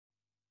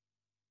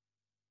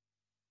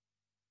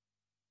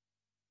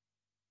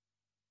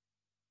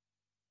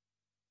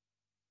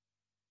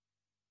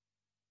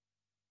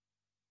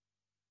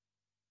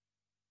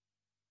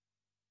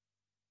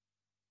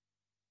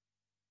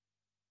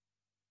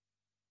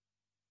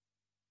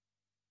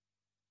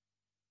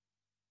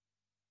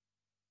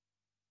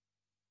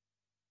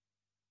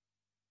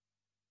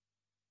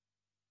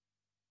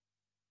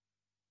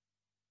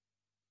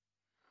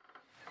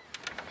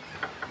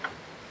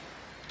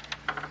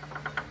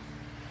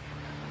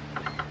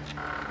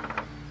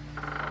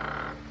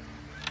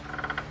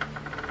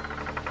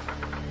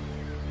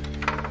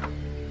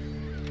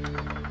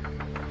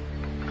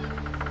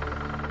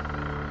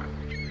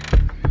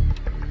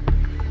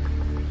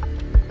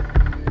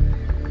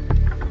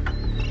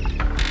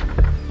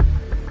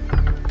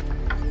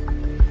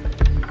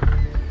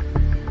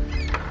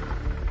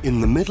In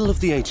the middle of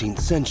the 18th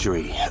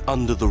century,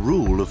 under the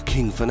rule of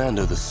King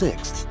Fernando VI,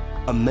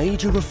 a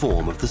major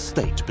reform of the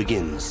state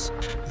begins.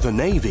 The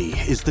Navy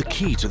is the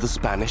key to the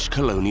Spanish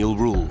colonial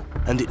rule,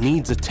 and it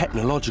needs a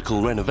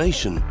technological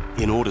renovation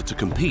in order to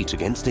compete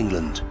against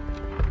England.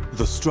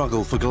 The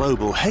struggle for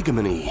global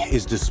hegemony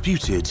is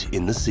disputed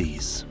in the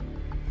seas.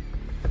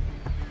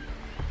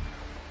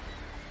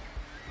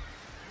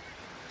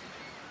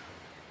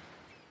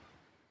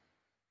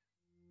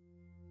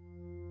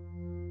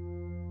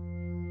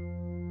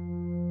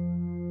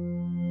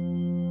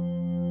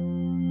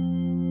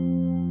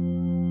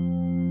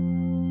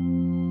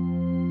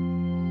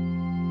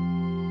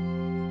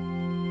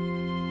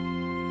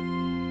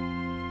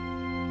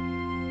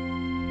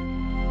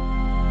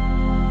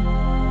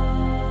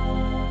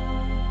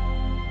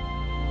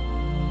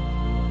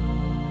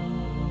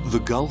 The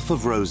Gulf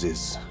of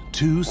Roses,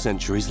 2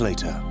 centuries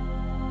later.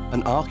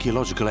 An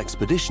archaeological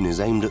expedition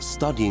is aimed at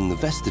studying the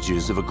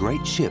vestiges of a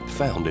great ship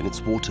found in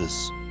its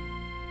waters.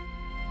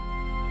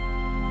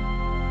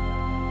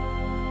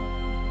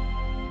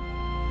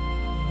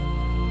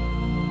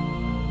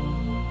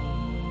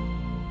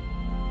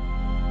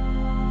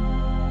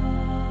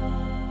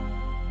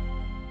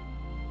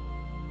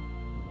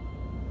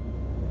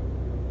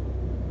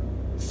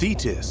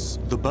 Thetis,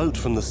 the boat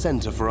from the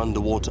Centre for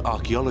Underwater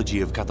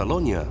Archaeology of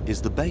Catalonia, is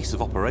the base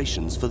of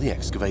operations for the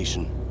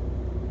excavation.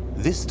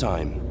 This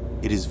time,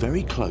 it is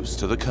very close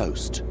to the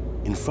coast,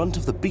 in front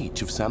of the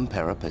beach of San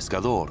Pere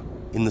Pescador,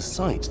 in the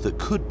site that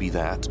could be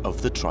that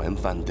of the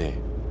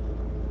Triunfante,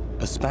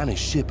 a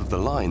Spanish ship of the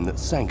line that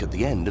sank at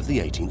the end of the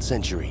 18th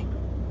century.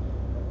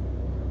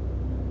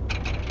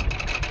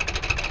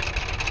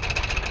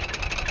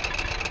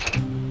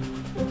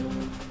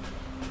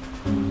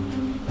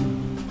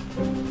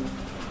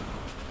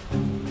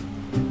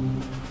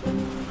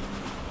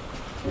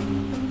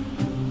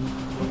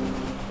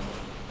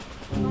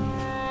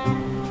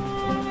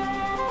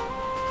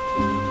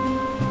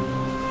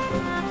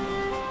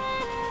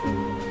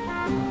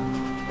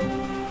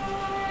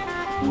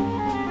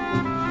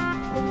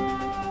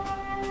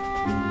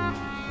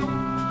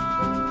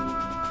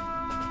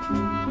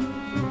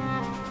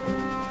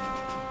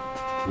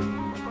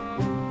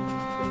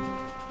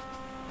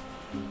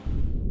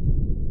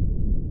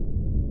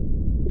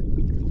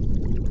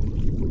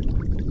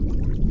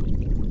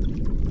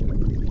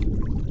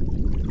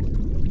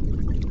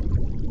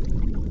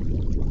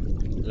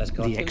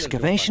 The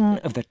excavation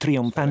of the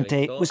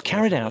Triunfante was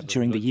carried out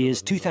during the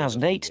years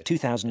 2008,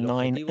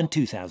 2009 and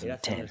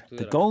 2010.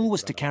 The goal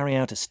was to carry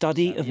out a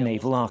study of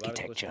naval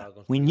architecture.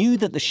 We knew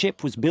that the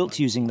ship was built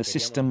using the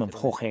system of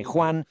Jorge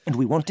Juan, and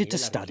we wanted to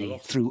study,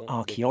 through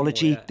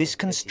archaeology, this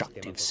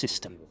constructive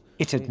system.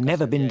 It had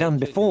never been done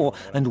before,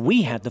 and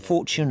we had the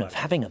fortune of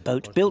having a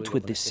boat built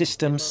with this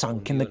system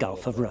sunk in the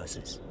Gulf of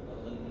Roses.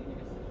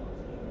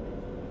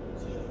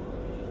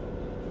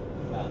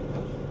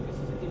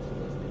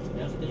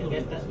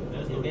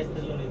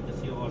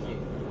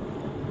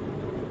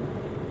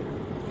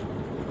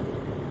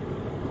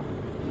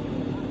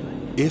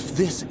 If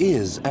this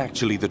is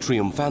actually the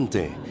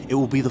Triunfante, it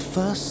will be the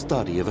first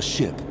study of a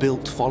ship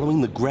built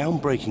following the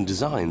groundbreaking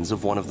designs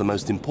of one of the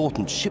most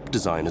important ship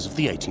designers of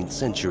the 18th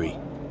century.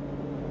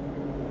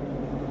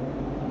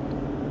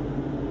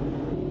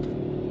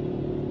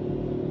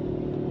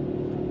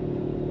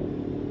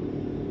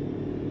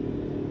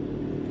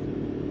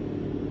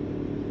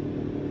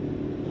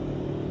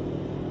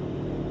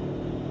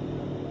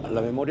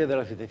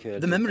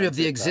 The memory of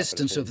the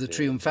existence of the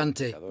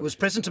Triunfante was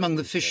present among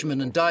the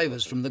fishermen and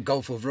divers from the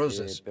Gulf of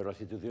Roses.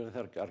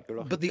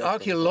 But the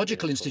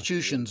archaeological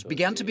institutions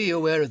began to be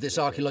aware of this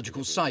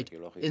archaeological site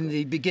in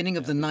the beginning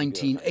of the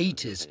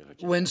 1980s,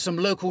 when some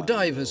local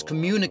divers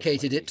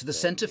communicated it to the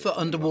Centre for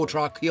Underwater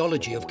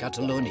Archaeology of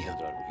Catalonia.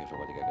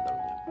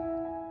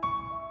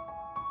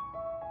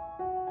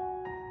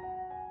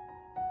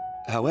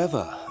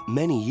 However,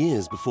 many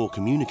years before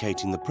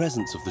communicating the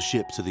presence of the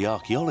ship to the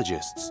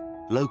archaeologists,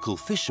 local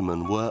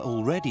fishermen were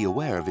already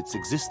aware of its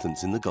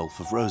existence in the Gulf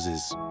of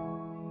Roses.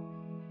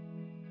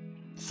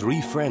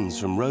 3 friends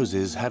from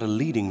Roses had a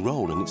leading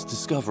role in its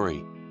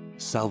discovery: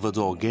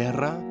 Salvador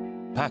Guerra,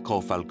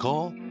 Paco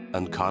Falcó,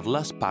 and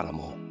Carlos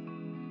Páramo.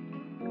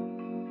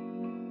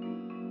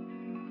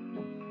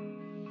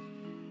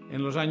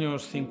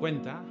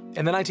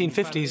 In the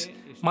 1950s,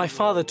 my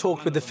father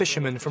talked with the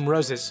fishermen from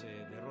Roses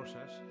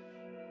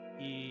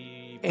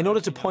in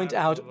order to point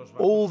out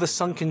all the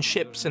sunken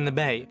ships in the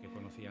bay,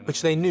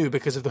 which they knew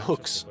because of the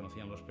hooks.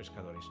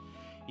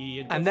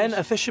 And then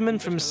a fisherman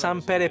from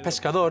San Pere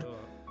Pescador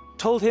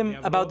told him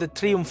about the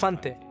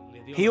Triunfante.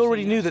 He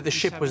already knew that the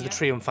ship was the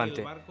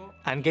Triunfante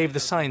and gave the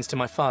signs to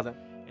my father.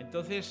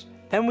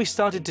 Then we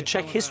started to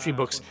check history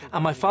books,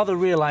 and my father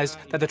realized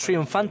that the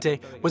Triunfante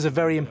was a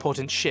very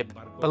important ship,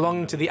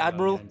 belonging to the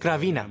Admiral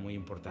Gravina.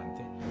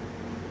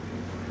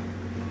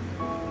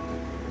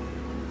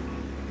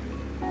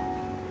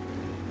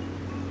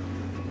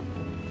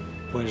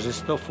 With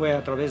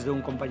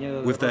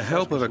the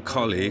help of a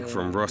colleague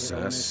from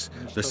Rosas,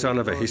 the son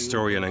of a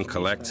historian and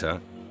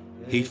collector,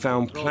 he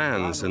found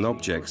plans and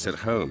objects at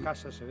home.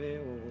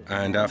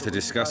 And after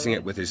discussing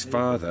it with his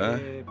father,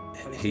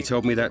 he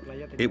told me that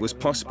it was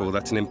possible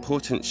that an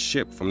important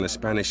ship from the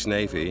Spanish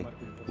Navy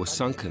was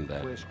sunken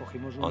there,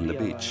 on the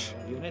beach.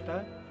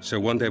 So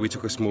one day we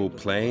took a small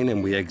plane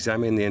and we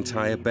examined the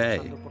entire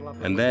bay.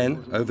 And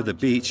then, over the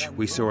beach,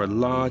 we saw a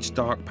large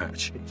dark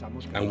patch.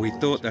 And we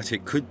thought that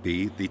it could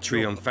be the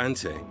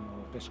Triunfante.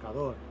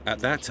 At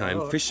that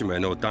time,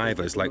 fishermen or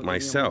divers like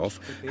myself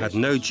had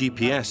no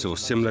GPS or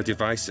similar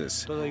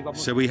devices,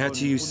 so we had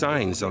to use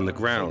signs on the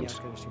ground.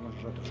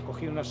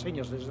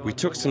 We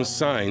took some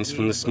signs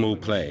from the small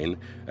plane,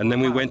 and then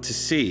we went to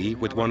sea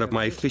with one of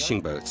my fishing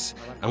boats,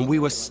 and we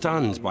were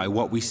stunned by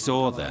what we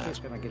saw there.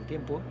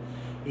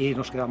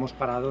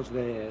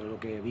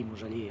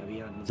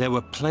 There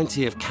were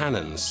plenty of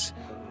cannons.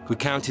 We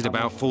counted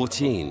about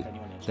 14.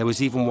 There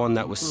was even one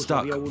that was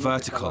stuck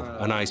vertical,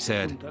 and I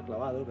said,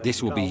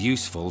 "This will be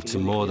useful to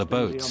moor the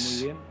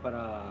boats."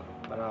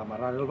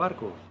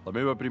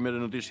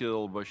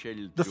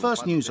 The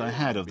first news I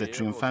had of the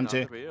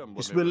Triunfante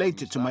is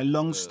related to my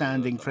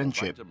long-standing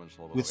friendship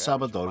with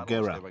Salvador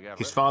Guerra.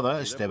 His father,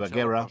 Esteban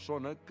Guerra,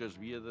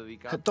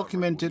 had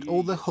documented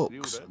all the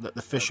hooks that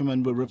the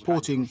fishermen were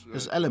reporting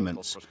as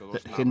elements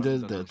that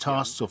hindered the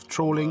tasks of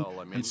trawling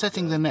and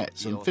setting the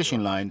nets and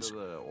fishing lines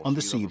on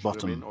the sea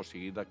bottom.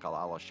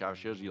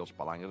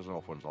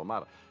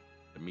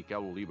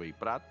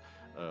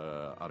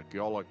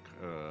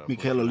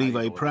 Miquel Oliva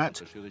y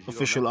Prat,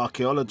 official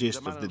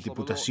archaeologist of the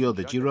Diputació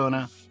de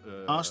Girona,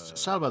 asked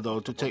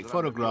Salvador to take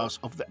photographs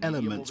of the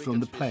elements from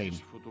the plane.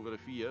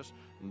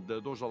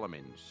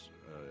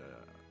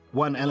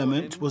 One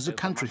element was the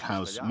country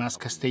house Mas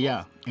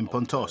Castellà in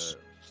Pontos,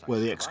 where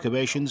the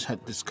excavations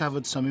had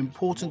discovered some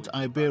important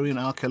Iberian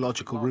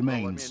archaeological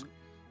remains.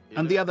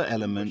 And the other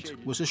element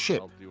was a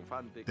ship,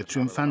 the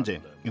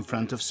Triunfante, in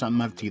front of San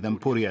Martí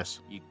d'Empúries,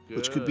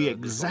 which could be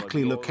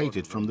exactly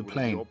located from the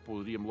plane,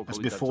 as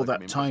before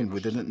that time we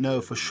didn't know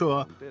for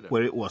sure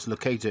where it was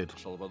located.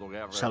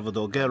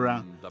 Salvador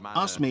Guerra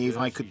asked me if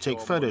I could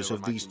take photos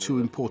of these two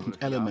important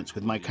elements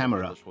with my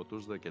camera,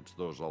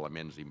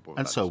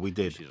 and so we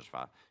did.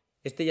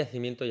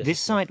 This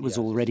site was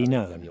already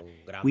known.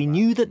 We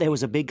knew that there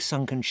was a big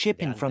sunken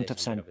ship in front of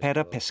San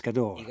Pere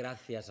Pescador.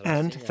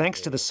 And,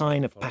 thanks to the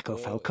sign of Paco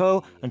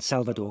Falcó and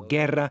Salvador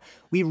Guerra,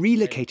 we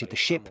relocated the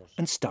ship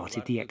and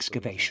started the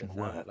excavation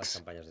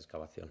works.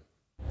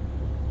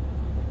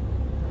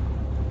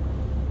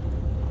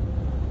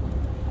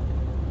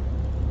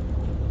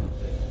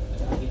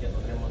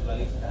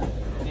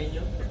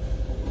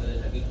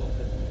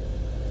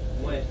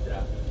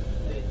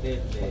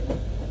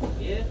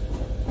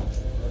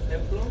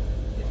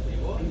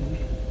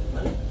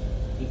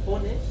 Y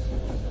pones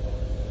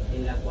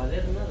en la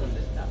cuaderna donde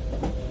está.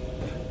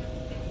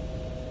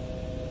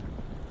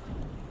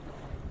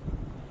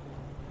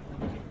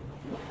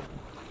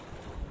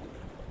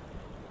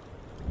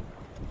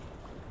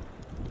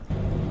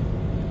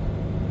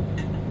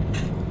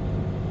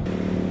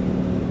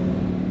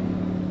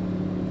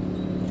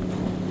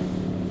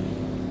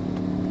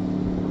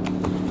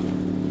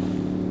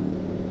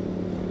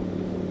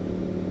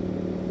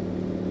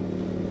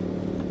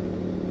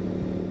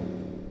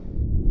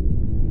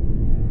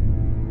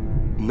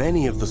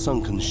 Many of the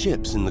sunken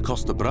ships in the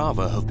Costa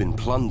Brava have been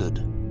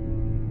plundered.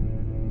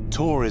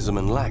 Tourism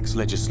and lax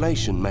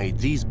legislation made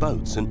these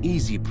boats an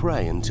easy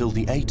prey until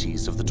the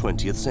 80s of the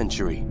 20th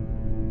century.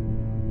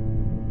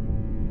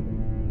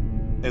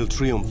 El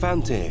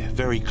Triunfante,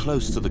 very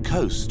close to the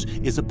coast,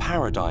 is a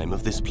paradigm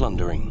of this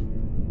plundering.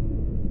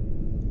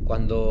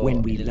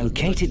 When we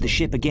located the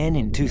ship again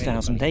in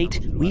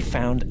 2008, we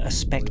found a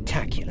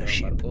spectacular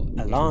ship,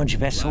 a large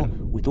vessel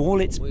with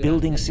all its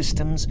building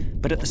systems,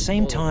 but at the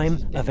same time,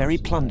 a very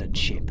plundered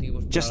ship.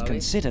 Just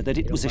consider that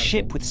it was a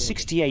ship with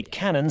 68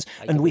 cannons,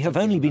 and we have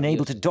only been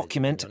able to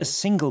document a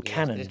single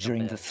cannon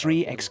during the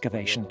 3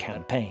 excavation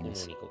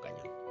campaigns.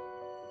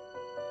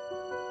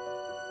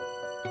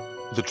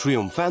 The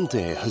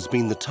Triunfante has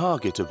been the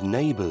target of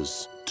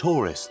neighbours,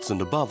 tourists,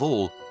 and above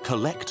all,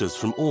 collectors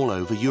from all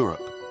over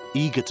Europe,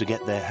 eager to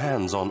get their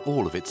hands on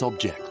all of its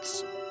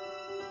objects.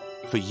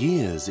 For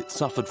years, it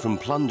suffered from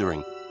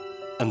plundering,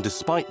 and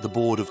despite the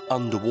Board of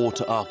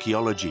Underwater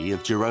Archaeology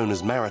of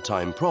Girona's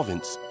Maritime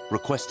Province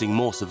requesting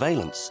more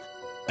surveillance,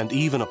 and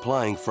even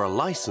applying for a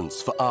license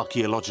for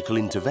archaeological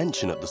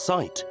intervention at the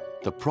site,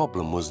 the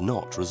problem was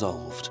not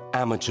resolved.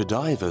 Amateur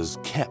divers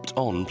kept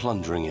on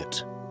plundering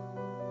it.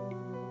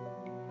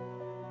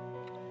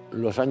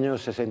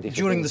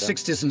 During the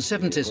 60s and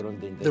 70s,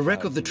 the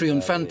wreck of the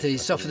Triunfante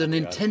suffered an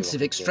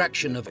intensive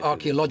extraction of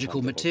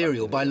archaeological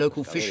material by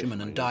local fishermen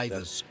and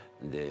divers.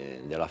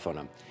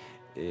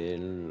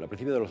 In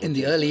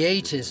the early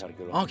 80s,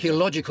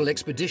 archaeological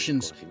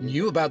expeditions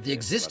knew about the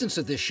existence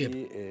of this ship,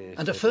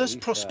 and a first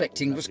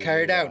prospecting was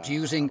carried out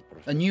using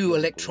a new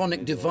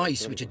electronic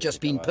device which had just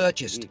been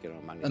purchased,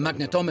 a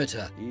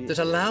magnetometer that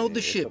allowed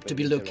the ship to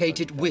be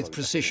located with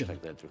precision.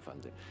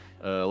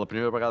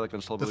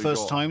 The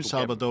first time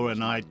Salvador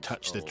and I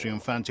touched the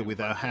Triunfante with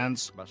our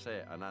hands,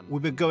 we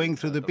were going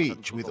through the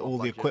beach with all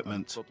the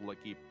equipment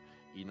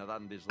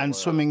and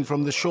swimming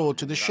from the shore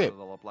to the ship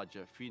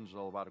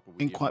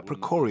in quite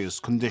precarious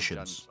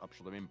conditions.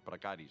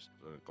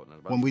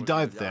 When we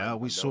dived there,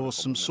 we saw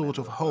some sort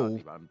of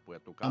hole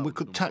and we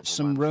could touch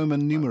some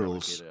Roman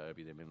numerals.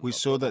 We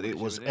saw that it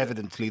was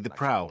evidently the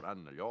prow.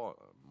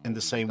 In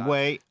the same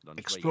way,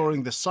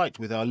 exploring the site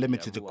with our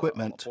limited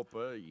equipment,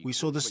 we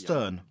saw the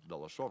stern.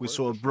 We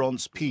saw a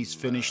bronze piece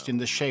finished in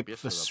the shape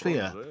of a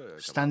sphere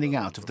standing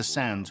out of the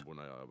sand.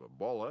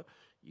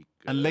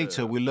 And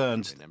later we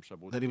learned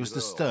that it was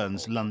the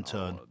stern's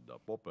lantern.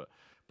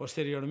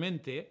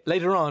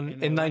 Later on,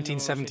 in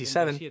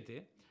 1977,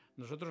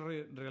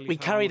 we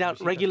carried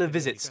out regular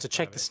visits to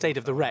check the state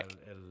of the wreck.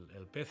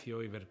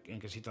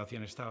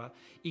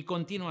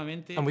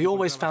 And we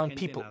always found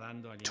people,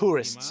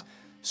 tourists,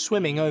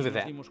 swimming over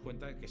there.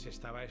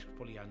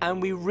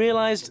 And we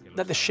realized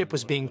that the ship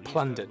was being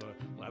plundered.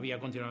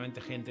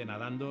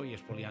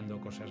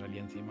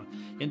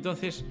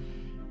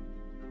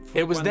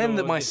 It was then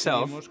that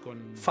myself,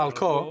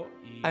 Falcó,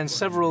 and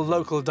several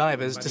local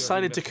divers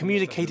decided to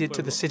communicate it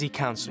to the city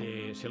council.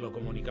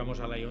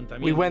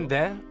 We went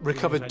there,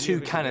 recovered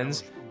 2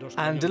 cannons,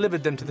 and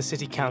delivered them to the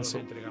city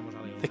council.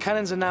 The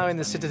cannons are now in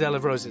the Citadel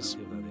of Roses.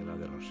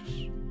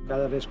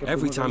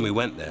 Every time we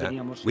went there,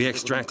 we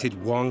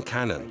extracted 1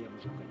 cannon.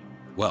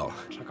 Well,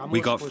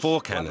 we got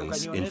 4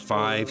 cannons in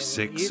 5,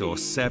 6, or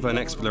 7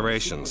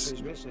 explorations.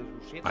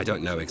 I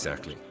don't know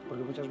exactly.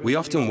 We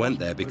often went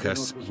there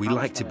because we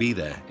like to be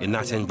there in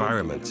that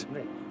environment.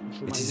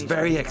 It is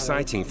very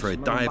exciting for a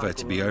diver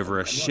to be over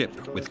a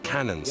ship with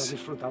cannons.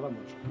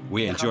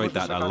 We enjoyed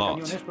that a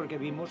lot.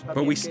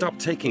 But we stopped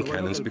taking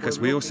cannons because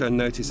we also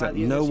noticed that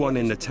no one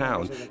in the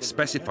town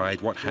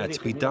specified what had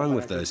to be done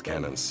with those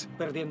cannons.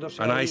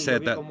 And I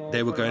said that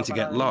they were going to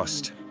get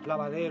lost.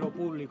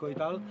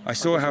 I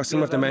saw how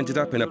some of them ended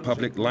up in a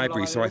public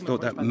library, so I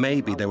thought that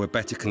maybe they were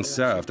better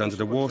conserved under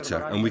the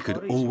water and we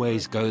could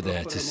always go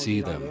there to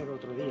see them.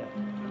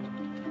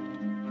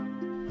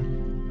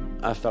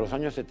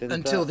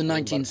 Until the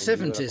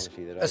 1970s,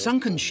 a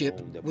sunken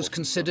ship was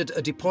considered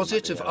a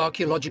deposit of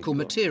archaeological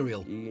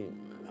material,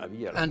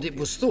 and it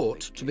was thought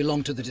to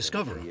belong to the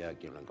discoverer.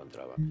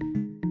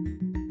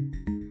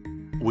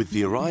 With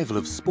the arrival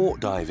of sport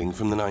diving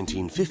from the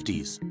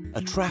 1950s,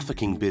 a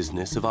trafficking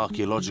business of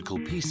archaeological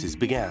pieces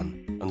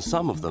began, and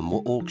some of them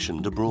were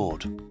auctioned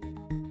abroad.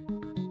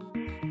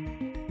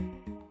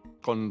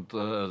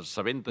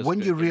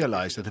 When you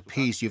realize that a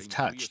piece you've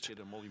touched,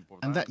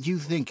 and that you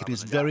think it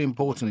is very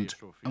important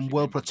and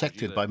well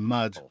protected by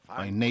mud,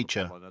 by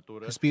nature,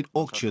 has been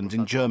auctioned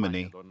in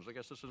Germany,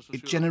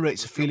 it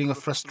generates a feeling of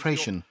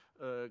frustration,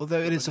 although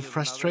it is a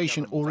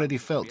frustration already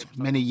felt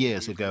many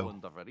years ago.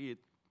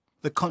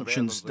 The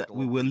conscience that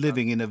we were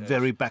living in a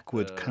very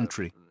backward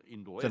country,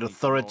 that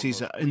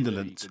authorities are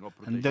indolent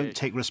and don't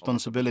take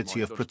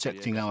responsibility of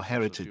protecting our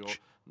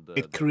heritage.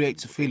 It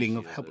creates a feeling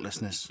of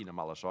helplessness.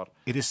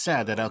 It is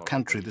sad that our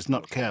country does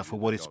not care for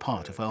what is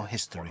part of our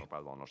history.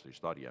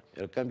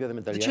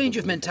 The change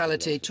of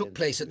mentality took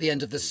place at the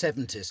end of the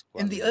 70s.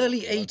 In the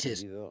early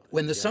 80s,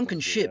 when the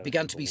sunken ship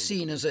began to be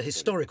seen as a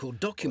historical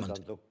document,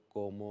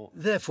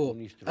 therefore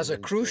as a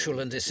crucial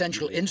and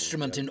essential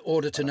instrument in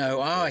order to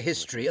know our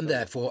history and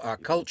therefore our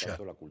culture.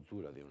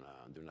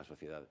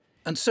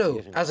 And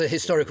so, as a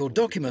historical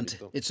document,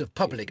 it's of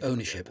public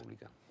ownership.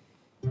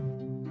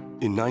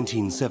 In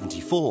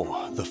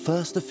 1974, the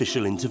first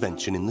official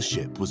intervention in the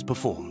ship was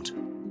performed.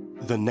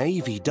 The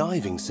Navy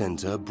Diving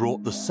Center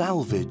brought the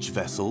salvage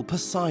vessel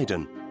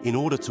Poseidon in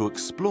order to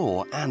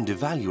explore and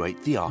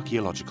evaluate the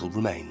archaeological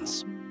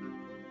remains.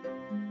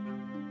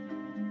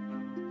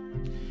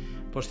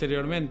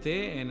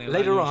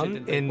 Later on,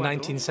 in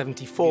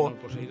 1974,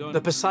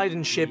 the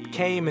Poseidon ship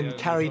came and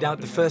carried out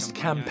the first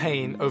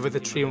campaign over the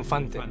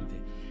Triunfante.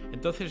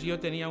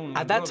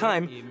 At that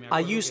time, I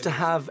used to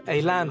have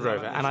a Land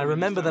Rover, and I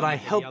remember that I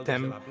helped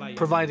them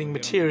providing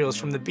materials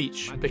from the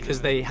beach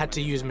because they had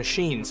to use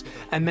machines,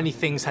 and many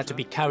things had to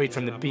be carried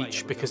from the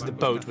beach because the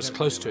boat was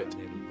close to it.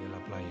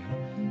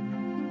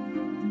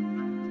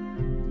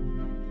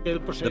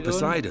 The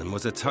Poseidon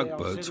was a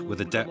tugboat with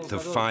a depth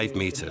of 5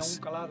 meters,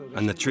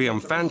 and the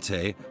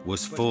Triunfante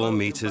was 4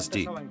 meters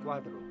deep.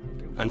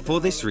 And for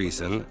this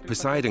reason,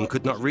 Poseidon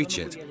could not reach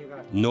it,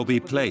 nor be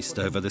placed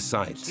over the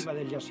site.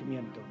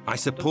 I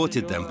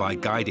supported them by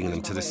guiding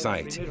them to the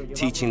site,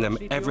 teaching them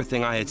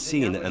everything I had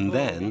seen, and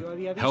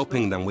then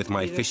helping them with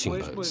my fishing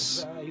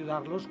boats,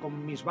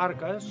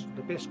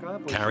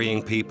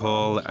 carrying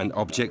people and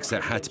objects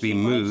that had to be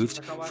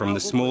moved from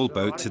the small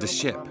boat to the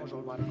ship.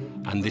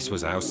 And this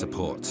was our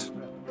support.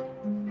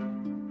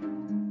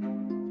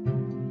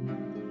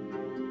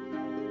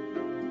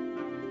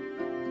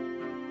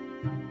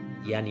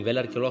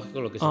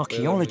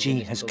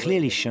 Archaeology has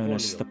clearly shown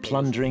us the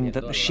plundering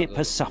that the ship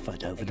has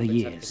suffered over the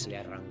years.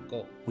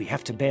 We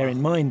have to bear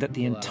in mind that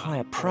the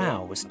entire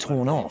prow was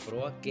torn off.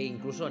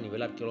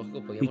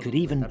 We could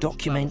even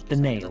document the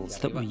nails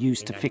that were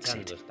used to fix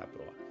it.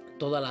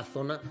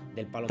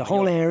 The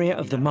whole area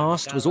of the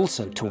mast was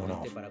also torn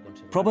off,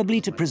 probably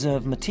to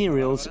preserve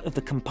materials of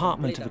the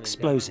compartment of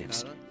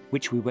explosives,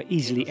 which we were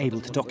easily able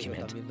to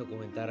document.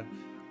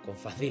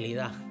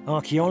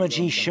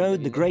 Archaeology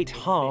showed the great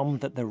harm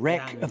that the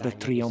wreck of the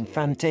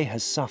Triunfante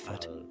has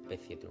suffered.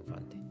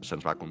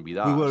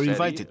 We were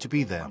invited to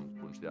be there.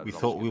 We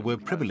thought we were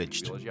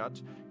privileged.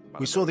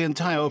 We saw the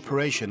entire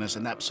operation as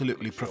an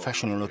absolutely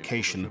professional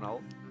occasion,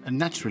 and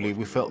naturally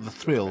we felt the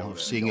thrill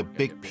of seeing a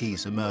big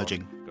piece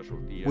emerging.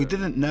 We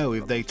didn't know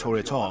if they tore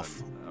it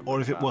off or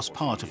if it was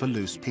part of a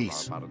loose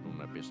piece.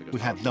 We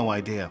had no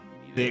idea.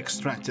 They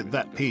extracted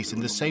that piece in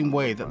the same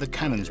way that the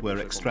cannons were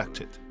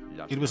extracted.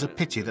 It was a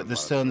pity that the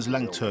stern's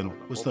lantern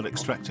was not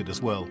extracted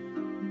as well.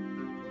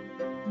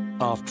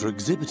 After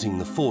exhibiting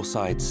the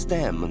foreside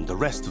stem and the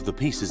rest of the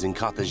pieces in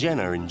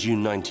Cartagena in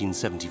June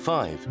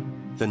 1975,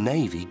 the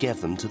Navy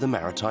gave them to the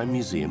Maritime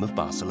Museum of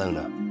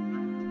Barcelona.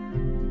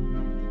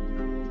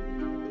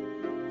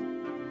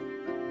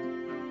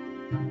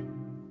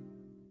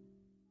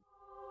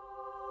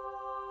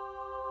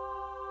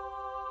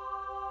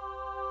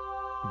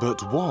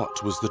 But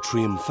what was the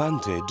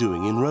Triunfante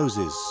doing in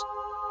Roses?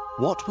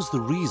 What was the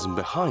reason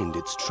behind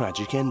its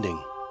tragic ending?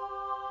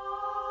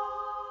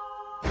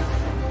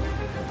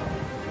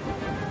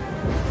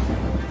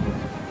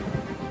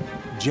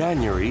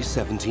 January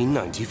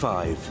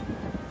 1795.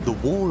 The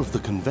War of the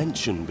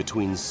Convention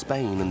between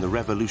Spain and the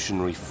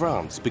revolutionary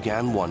France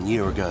began 1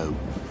 year ago.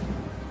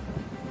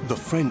 The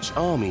French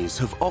armies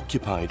have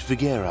occupied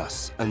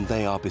Figueras and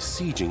they are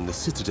besieging the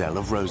citadel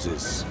of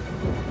Roses.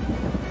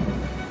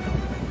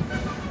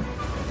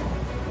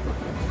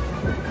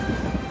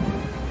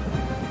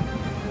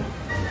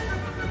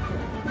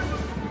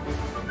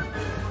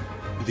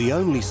 The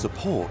only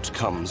support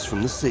comes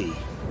from the sea,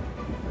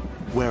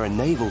 where a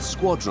naval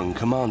squadron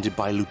commanded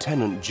by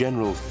Lieutenant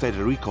General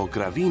Federico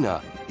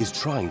Gravina is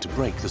trying to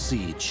break the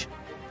siege.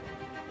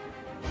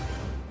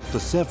 For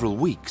several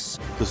weeks,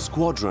 the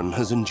squadron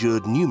has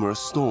endured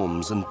numerous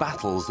storms and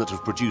battles that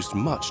have produced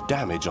much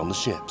damage on the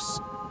ships.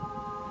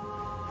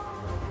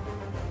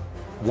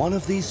 One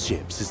of these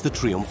ships is the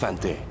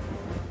Triunfante.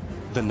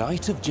 The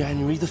night of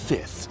January the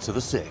 5th to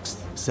the 6th,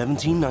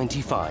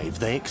 1795,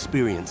 they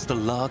experience the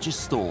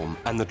largest storm,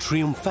 and the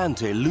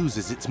Triunfante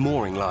loses its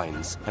mooring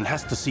lines and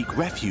has to seek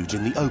refuge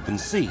in the open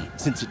sea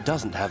since it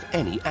doesn't have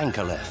any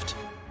anchor left.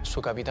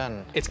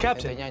 Its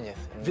captain,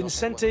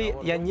 Vicente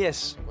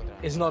Yañez,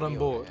 is not on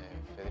board.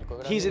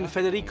 He's in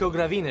Federico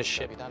Gravina's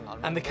ship,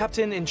 and the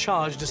captain in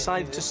charge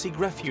decided to seek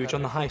refuge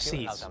on the high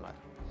seas.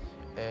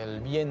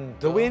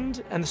 The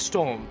wind and the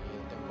storm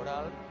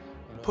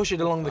push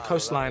it along the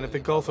coastline of the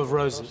Gulf of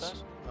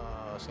Roses,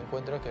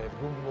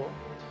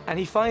 and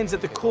he finds that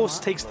the course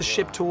takes the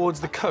ship towards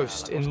the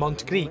coast in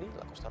Montgrí,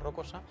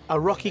 a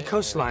rocky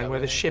coastline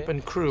where the ship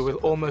and crew will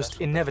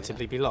almost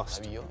inevitably be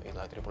lost.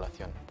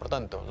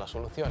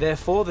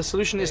 Therefore, the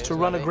solution is to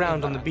run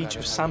aground on the beach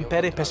of San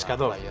Pere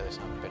Pescador.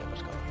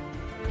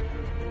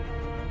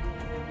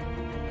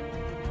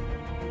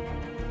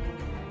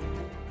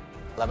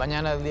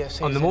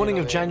 On the morning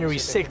of January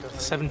 6th,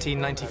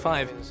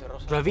 1795,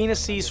 Gravina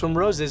sees from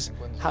Roses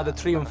how the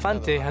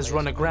Triunfante has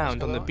run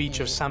aground on the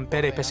beach of San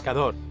Pere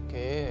Pescador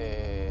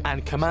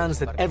and commands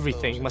that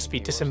everything must be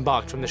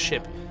disembarked from the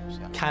ship,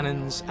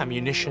 cannons,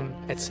 ammunition,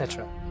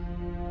 etc.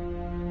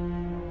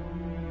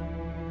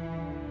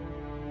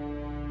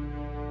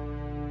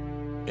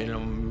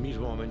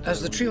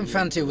 As the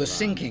Triunfante was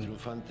sinking,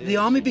 the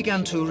army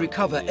began to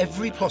recover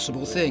every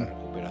possible thing.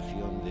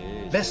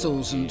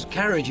 Vessels and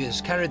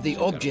carriages carried the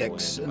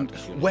objects and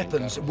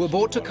weapons were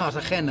brought to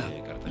Cartagena,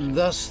 and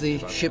thus the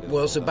ship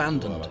was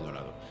abandoned.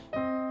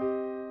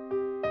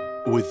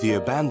 With the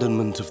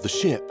abandonment of the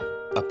ship,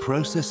 a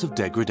process of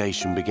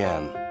degradation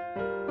began.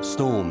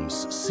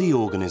 Storms, sea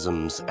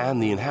organisms,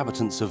 and the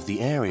inhabitants of the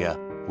area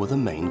were the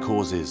main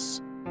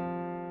causes.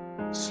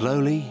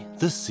 Slowly,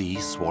 the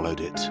sea swallowed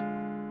it.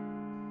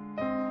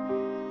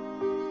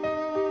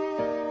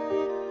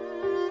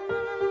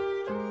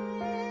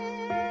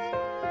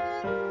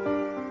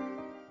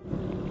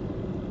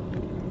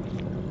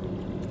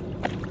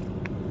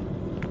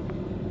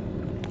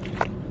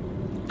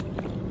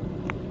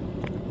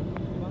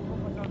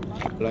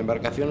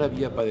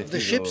 The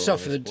ship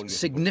suffered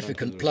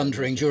significant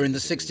plundering during the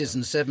 60s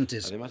and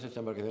 70s.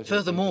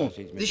 Furthermore,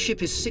 this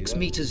ship is 6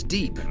 meters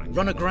deep,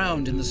 run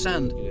aground in the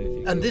sand,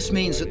 and this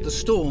means that the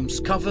storms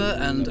cover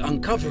and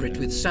uncover it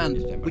with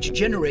sand, which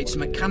generates a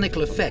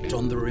mechanical effect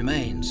on the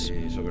remains.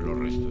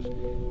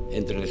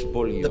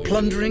 The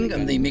plundering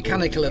and the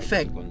mechanical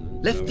effect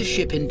left the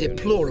ship in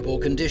deplorable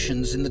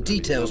conditions in the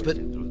details, but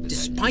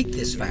despite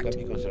this fact,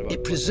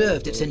 it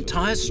preserved its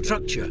entire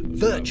structure,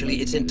 virtually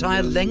its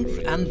entire length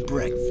and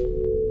breadth.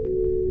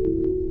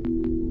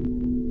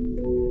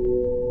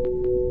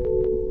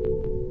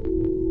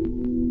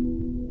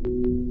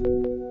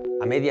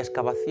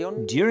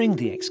 During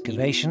the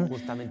excavation,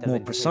 more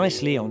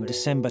precisely on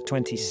December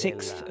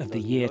 26th of the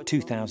year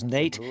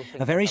 2008,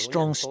 a very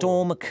strong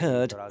storm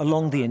occurred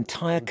along the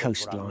entire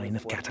coastline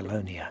of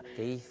Catalonia.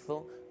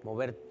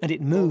 And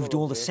it moved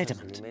all the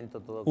sediment,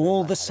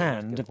 all the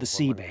sand of the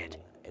seabed.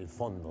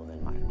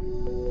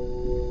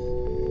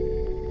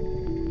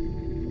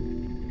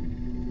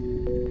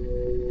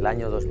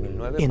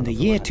 In the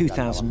year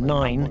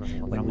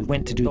 2009, when we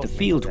went to do the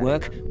field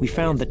work, we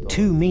found that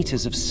 2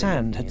 meters of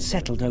sand had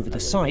settled over the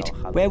site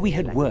where we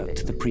had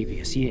worked the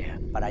previous year.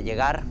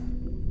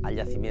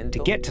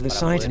 To get to the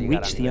site and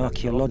reach the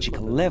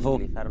archaeological level,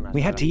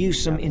 we had to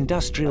use some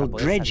industrial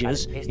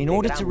dredgers in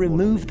order to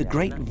remove the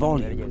great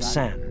volume of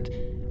sand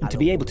and to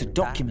be able to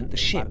document the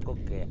ship,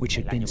 which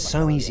had been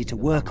so easy to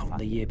work on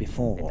the year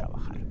before.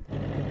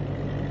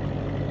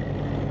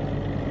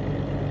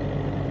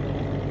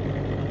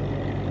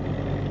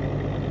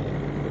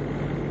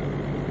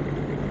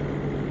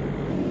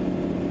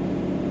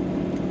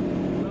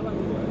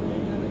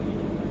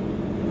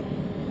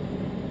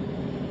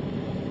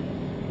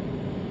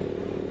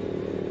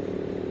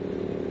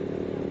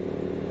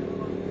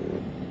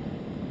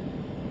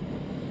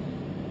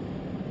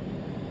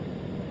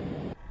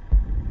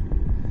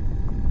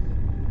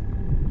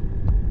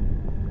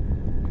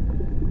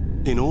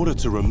 In order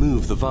to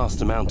remove the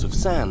vast amount of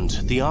sand,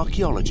 the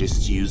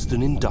archaeologists used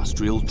an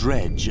industrial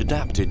dredge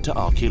adapted to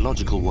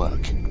archaeological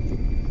work.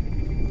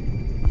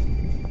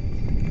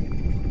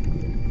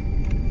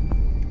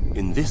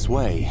 In this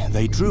way,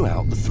 they drew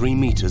out the 3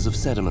 meters of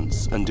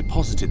sediments and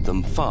deposited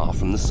them far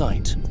from the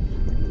site.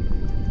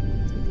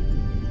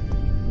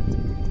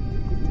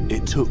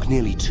 It took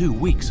nearly 2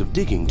 weeks of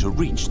digging to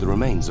reach the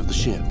remains of the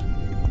ship.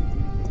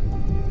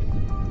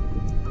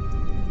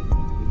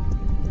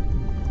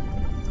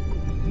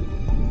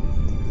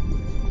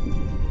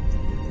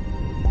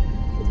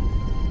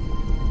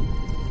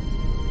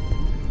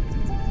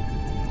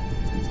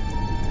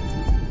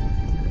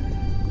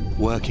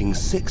 Working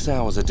 6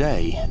 hours a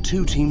day,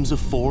 2 teams of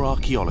 4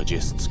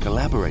 archaeologists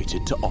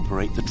collaborated to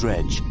operate the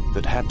dredge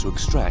that had to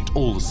extract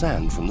all the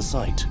sand from the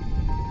site.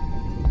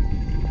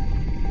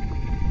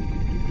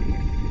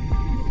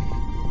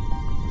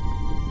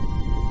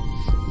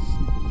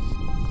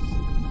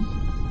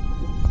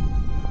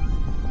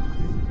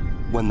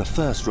 When the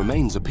first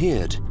remains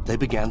appeared, they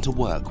began to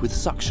work with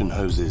suction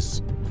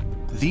hoses.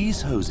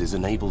 These hoses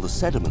enable the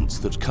sediments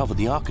that cover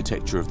the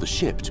architecture of the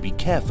ship to be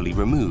carefully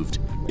removed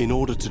in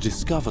order to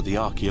discover the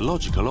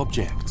archaeological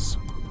objects.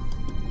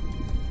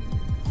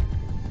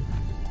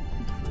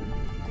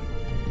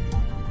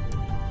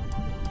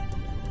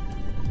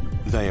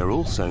 They are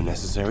also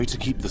necessary to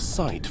keep the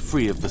site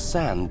free of the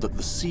sand that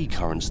the sea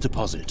currents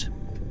deposit.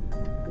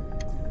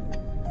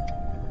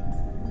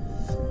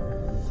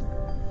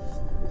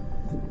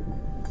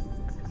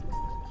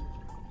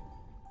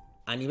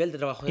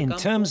 In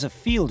terms of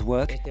field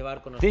work,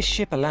 this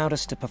ship allowed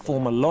us to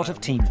perform a lot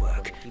of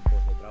teamwork,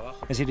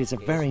 as it is a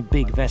very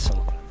big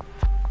vessel.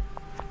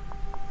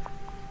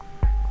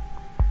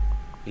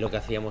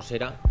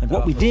 And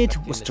what we did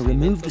was to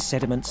remove the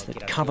sediments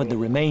that covered the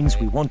remains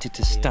we wanted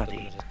to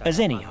study, as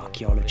any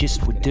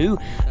archaeologist would do,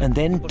 and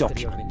then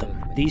document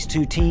them. These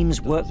 2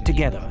 teams worked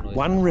together,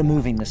 one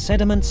removing the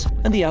sediments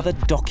and the other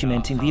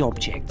documenting the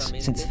objects,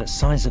 since the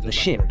size of the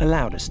ship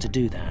allowed us to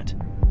do that.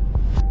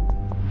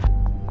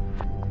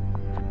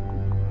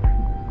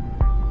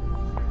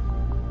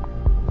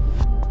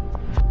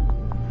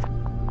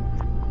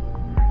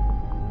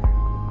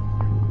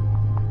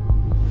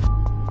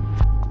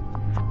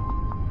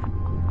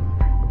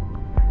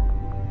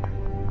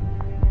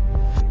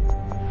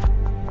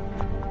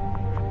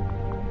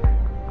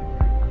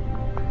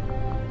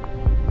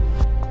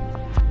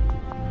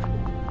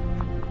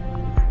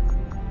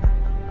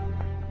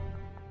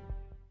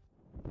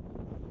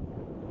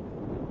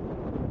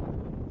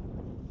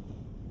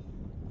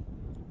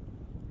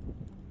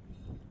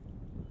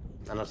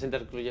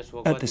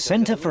 At the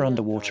Centre for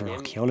Underwater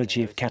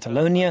Archaeology of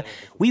Catalonia,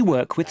 we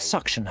work with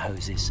suction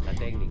hoses.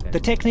 The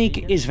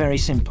technique is very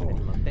simple.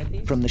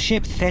 From the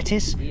ship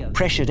Thetis,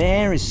 pressured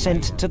air is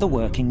sent to the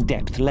working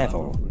depth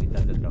level.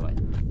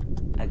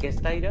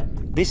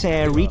 This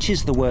air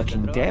reaches the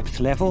working depth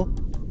level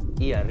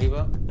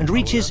and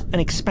reaches an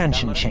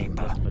expansion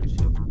chamber.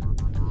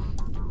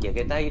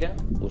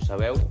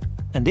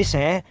 And this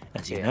air,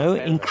 as you know,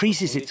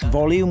 increases its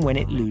volume when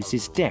it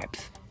loses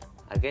depth.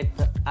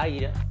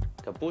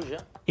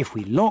 If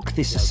we lock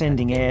this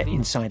ascending air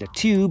inside a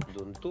tube,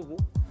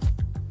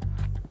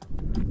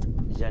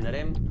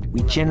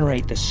 we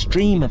generate the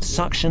stream of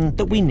suction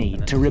that we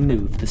need to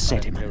remove the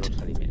sediment.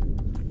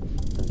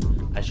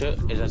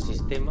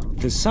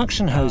 The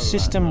suction hose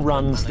system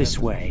runs this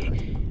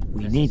way.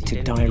 We need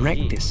to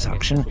direct this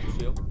suction,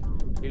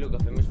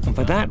 and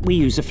for that we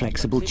use a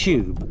flexible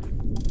tube,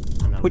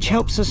 which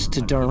helps us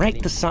to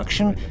direct the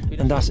suction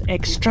and thus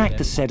extract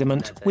the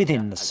sediment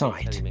within the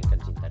site.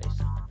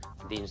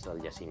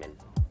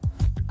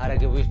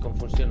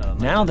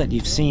 Now that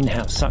you've seen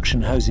how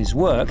suction hoses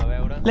work,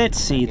 let's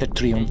see the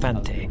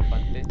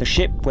Triunfante, the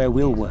ship where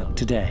we'll work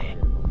today.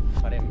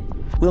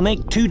 We'll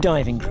make 2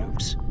 diving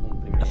groups.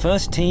 A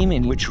first team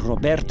in which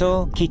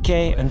Roberto,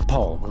 Quique and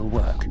Paul will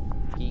work.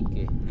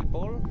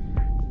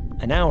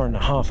 An hour and a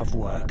half of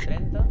work.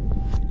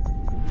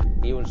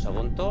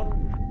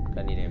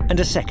 And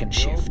a second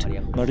shift.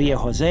 Maria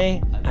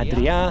Jose,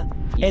 Adria,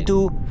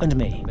 Edu and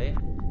me.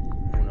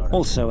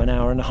 Also an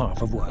hour and a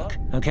half of work,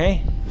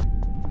 okay?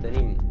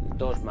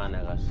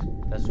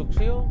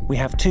 We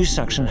have 2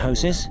 suction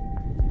hoses.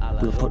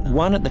 We'll put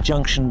one at the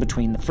junction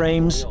between the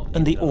frames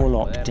and the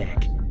orlop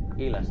deck.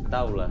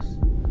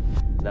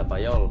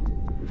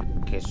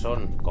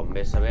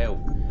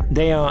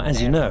 They are,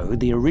 as you know,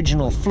 the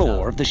original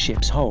floor of the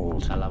ship's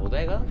hold.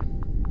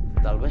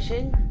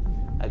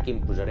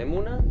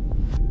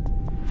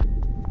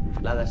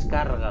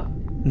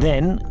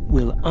 Then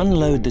we'll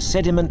unload the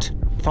sediment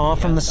far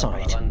from the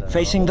site,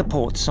 facing the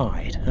port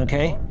side,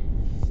 okay?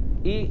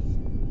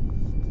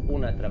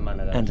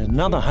 And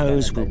another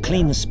hose will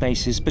clean the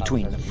spaces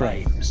between the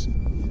frames.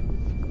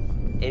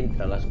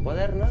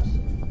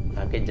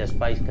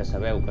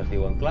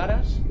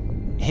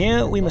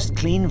 Here we must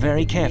clean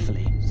very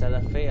carefully,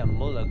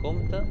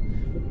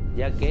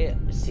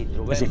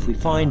 as if we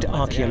find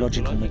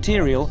archaeological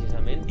material,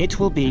 it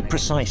will be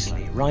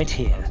precisely right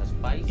here,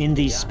 in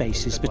these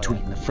spaces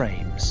between the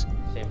frames.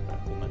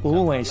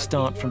 Always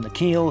start from the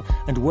keel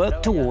and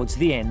work towards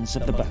the ends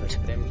of the boat.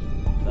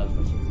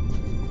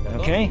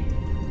 Okay?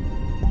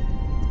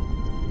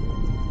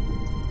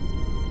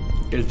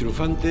 The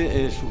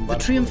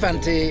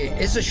Triunfante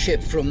is a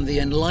ship from the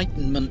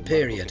Enlightenment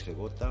period,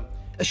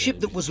 a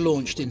ship that was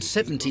launched in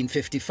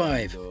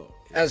 1755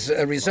 as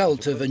a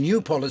result of a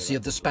new policy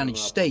of the Spanish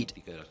state,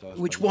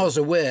 which was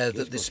aware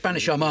that the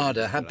Spanish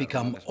Armada had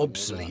become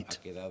obsolete.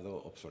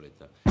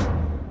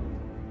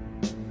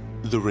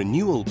 The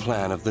renewal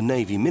plan of the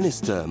Navy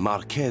Minister,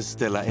 Marqués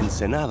de la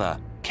Ensenada,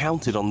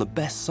 counted on the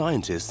best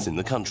scientists in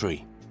the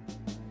country.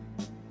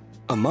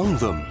 Among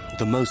them,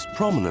 the most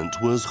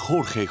prominent was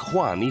Jorge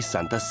Juan y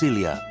Santa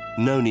Cilia,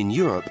 known in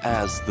Europe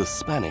as the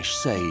Spanish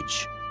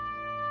Sage.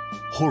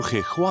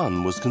 Jorge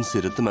Juan was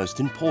considered the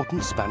most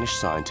important Spanish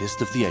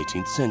scientist of the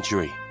 18th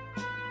century.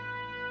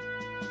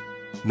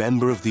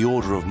 Member of the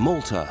Order of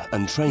Malta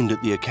and trained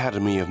at the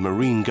Academy of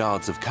Marine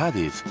Guards of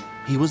Cadiz,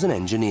 he was an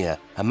engineer,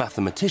 a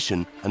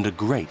mathematician, and a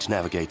great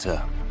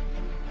navigator.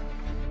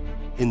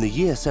 In the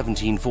year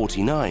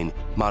 1749,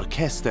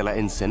 Marqués de la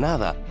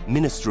Ensenada,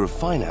 Minister of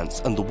Finance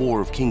and the War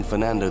of King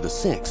Fernando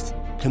VI,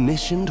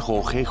 commissioned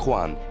Jorge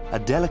Juan a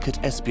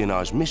delicate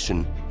espionage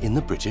mission in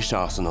the British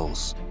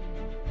arsenals.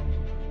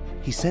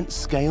 He sent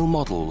scale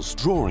models,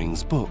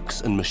 drawings,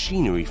 books, and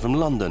machinery from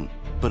London,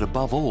 but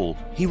above all,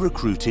 he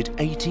recruited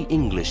 80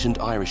 English and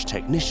Irish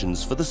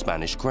technicians for the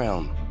Spanish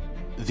crown.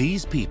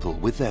 These people,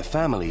 with their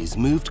families,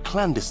 moved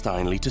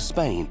clandestinely to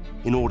Spain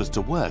in order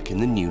to work in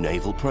the new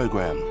naval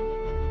program.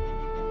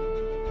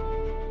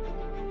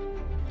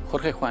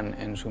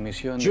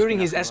 During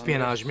his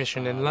espionage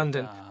mission in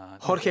London,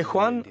 Jorge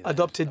Juan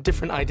adopted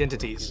different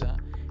identities.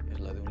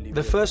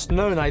 The first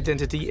known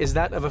identity is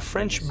that of a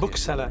French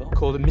bookseller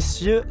called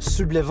Monsieur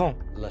Sublevant.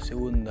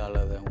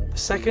 The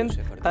second,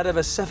 that of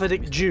a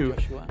Sephardic Jew,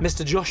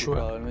 Mr.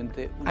 Joshua.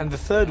 And the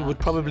third would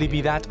probably be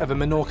that of a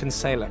Menorcan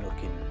sailor.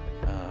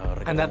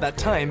 And at that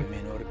time,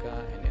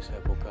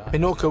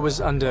 Minorca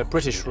was under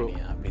British rule.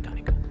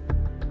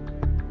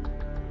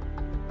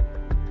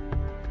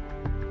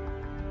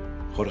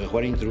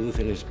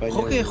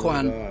 Jorge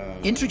Juan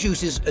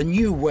introduces a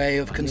new way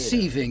of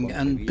conceiving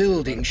and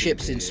building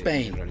ships in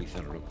Spain.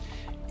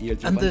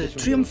 And the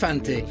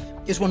Triunfante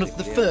is one of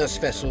the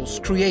first vessels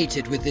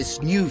created with this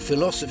new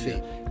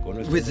philosophy,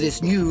 with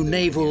this new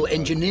naval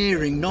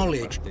engineering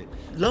knowledge,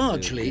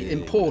 largely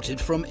imported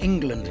from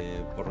England.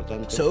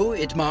 So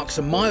it marks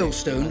a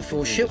milestone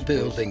for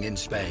shipbuilding in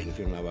Spain.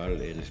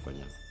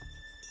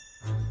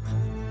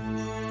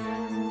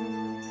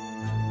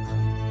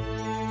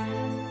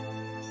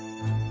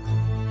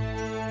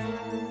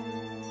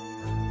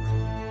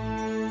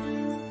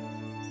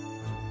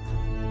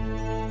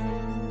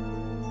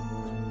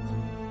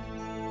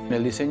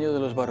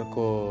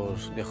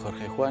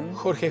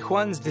 Jorge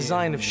Juan's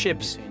design of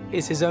ships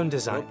is his own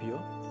design.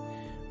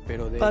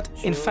 But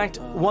in fact,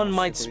 one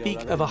might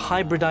speak of a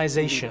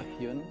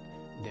hybridization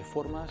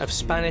of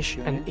Spanish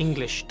and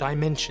English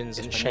dimensions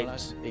and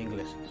shapes.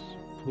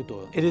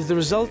 It is the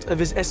result of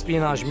his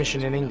espionage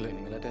mission in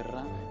England,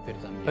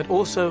 but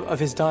also of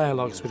his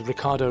dialogues with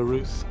Ricardo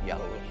Ruth.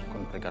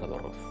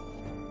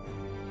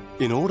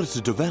 In order to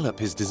develop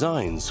his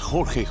designs,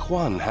 Jorge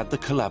Juan had the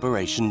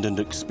collaboration and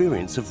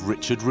experience of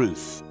Richard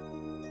Ruth.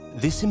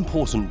 This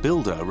important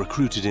builder,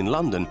 recruited in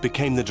London,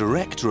 became the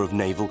director of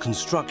naval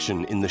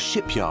construction in the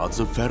shipyards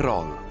of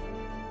Ferrol.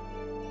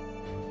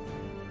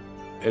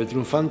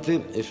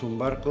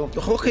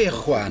 Jorge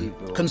Juan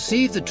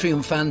conceived the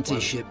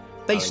Triunfante ship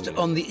based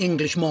on the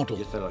English model.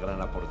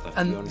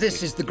 And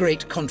this is the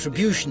great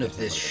contribution of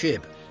this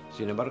ship.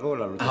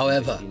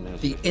 However,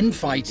 the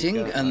infighting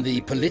and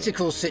the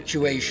political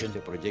situation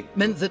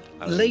meant that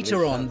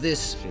later on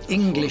this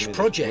English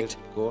project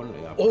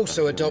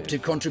also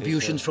adopted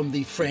contributions from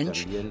the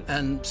French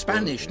and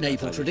Spanish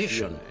naval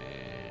tradition.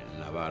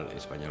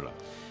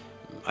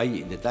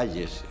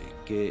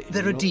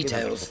 There are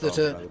details that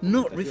are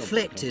not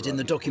reflected in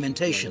the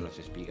documentation.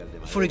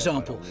 For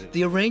example,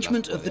 the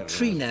arrangement of the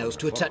tree nails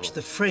to attach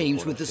the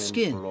frames with the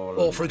skin,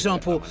 or, for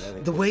example,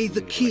 the way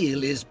the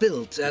keel is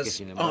built,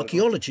 as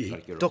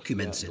archaeology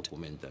documents it.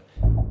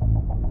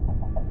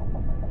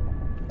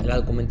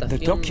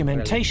 The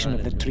documentation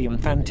of the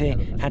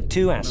Triunfante had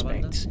two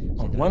aspects.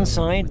 On one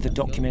side, the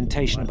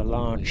documentation of a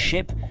large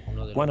ship,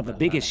 one of the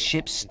biggest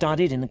ships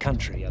studied in the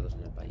country.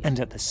 And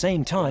at the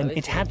same time,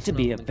 it had to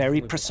be a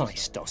very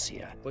precise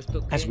dossier,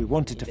 as we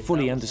wanted to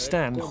fully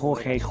understand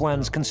Jorge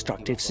Juan's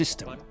constructive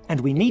system. And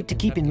we need to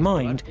keep in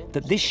mind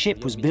that this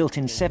ship was built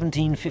in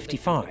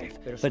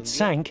 1755, but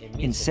sank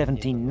in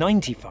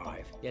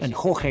 1795. And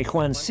Jorge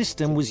Juan's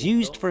system was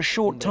used for a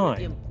short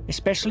time,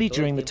 especially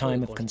during the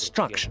time of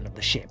construction of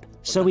the ship.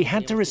 So we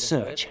had to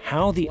research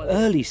how the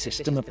early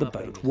system of the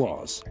boat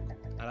was.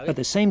 At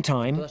the same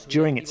time,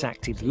 during its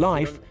active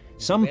life,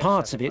 some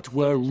parts of it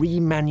were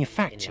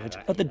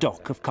remanufactured at the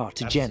dock of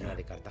Cartagena.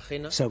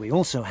 So we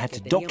also had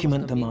to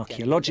document them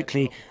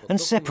archaeologically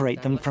and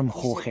separate them from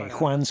Jorge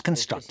Juan's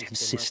constructive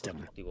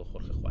system.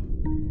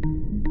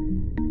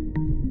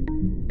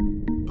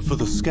 For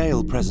the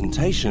scale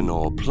presentation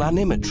or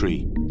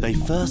planimetry, they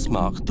first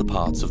marked the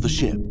parts of the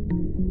ship.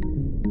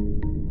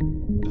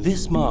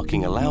 This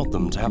marking allowed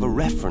them to have a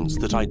reference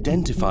that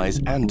identifies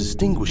and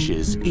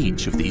distinguishes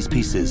each of these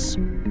pieces.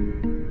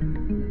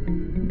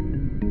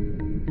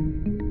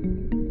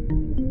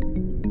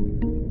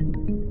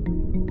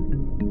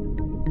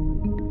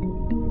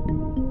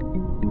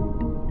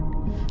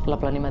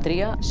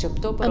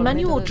 A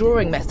manual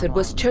drawing method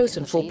was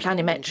chosen for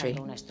planimetry.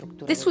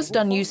 This was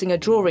done using a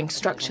drawing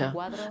structure,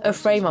 a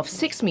frame of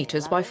 6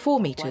 meters by 4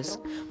 meters,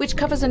 which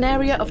covers an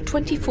area of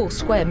 24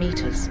 square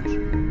meters.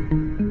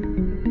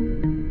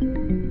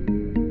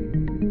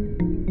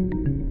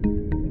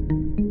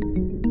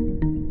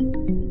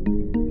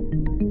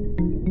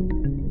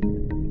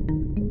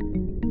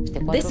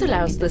 This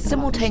allows the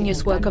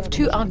simultaneous work of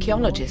 2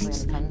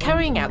 archaeologists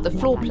carrying out the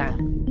floor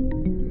plan.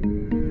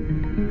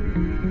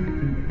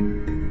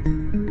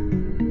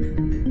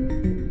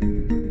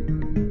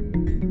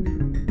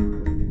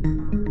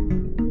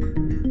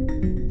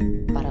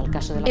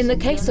 In the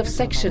case of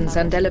sections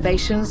and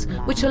elevations,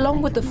 which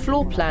along with the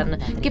floor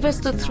plan give us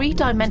the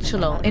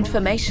 3-dimensional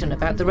information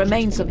about the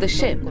remains of the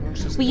ship,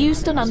 we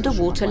used an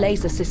underwater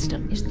laser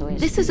system.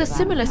 This is a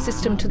similar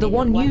system to the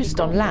one used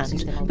on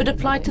land, but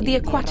applied to the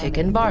aquatic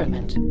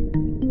environment.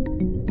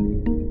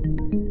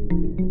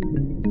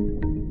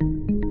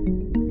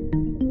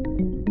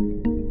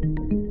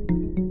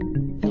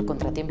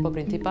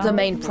 The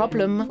main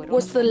problem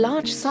was the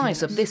large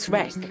size of this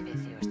wreck.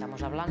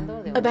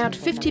 About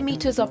 50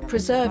 meters of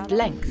preserved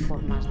length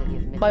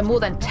by more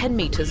than 10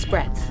 meters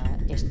breadth.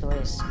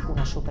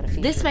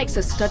 This makes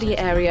a study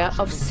area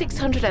of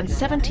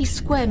 670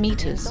 square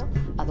meters.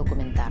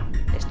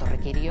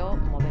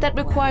 That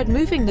required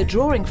moving the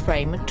drawing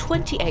frame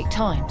 28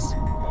 times.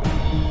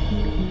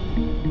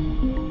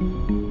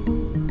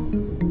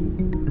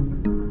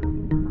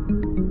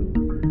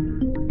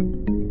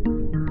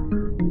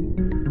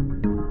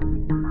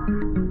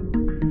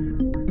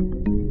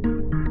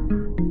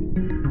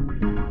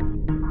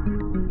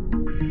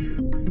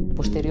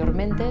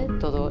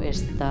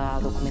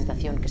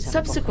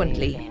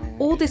 Subsequently,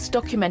 all this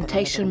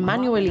documentation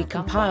manually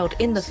compiled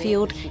in the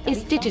field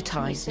is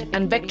digitized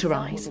and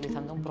vectorized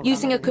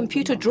using a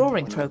computer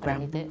drawing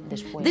program.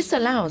 This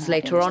allows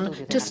later on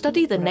to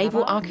study the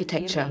naval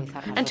architecture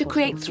and to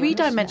create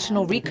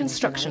 3-dimensional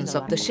reconstructions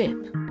of the ship.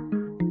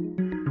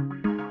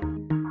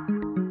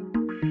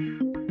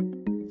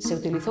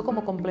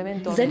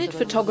 Zenith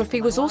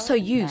photography was also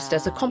used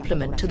as a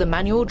complement to the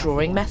manual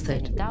drawing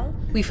method.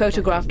 We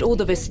photographed all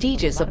the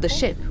vestiges of the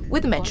ship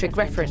with metric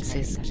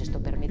references.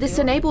 This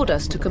enabled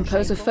us to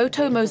compose a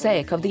photo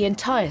mosaic of the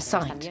entire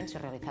site.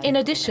 In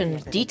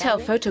addition,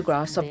 detailed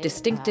photographs of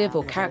distinctive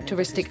or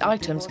characteristic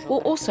items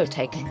were also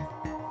taken.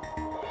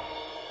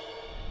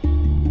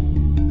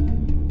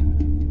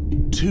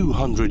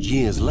 200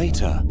 years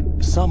later,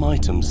 some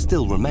items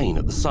still remain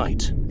at the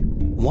site.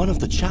 One of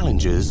the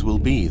challenges will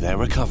be their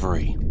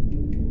recovery.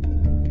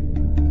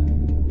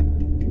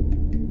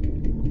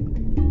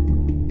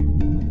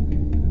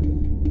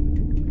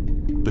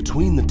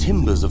 Between the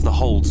timbers of the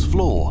hold's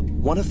floor,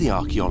 one of the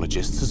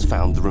archaeologists has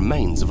found the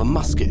remains of a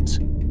musket.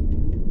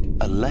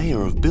 A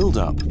layer of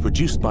build-up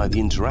produced by the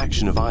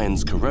interaction of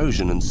iron's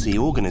corrosion and sea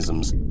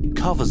organisms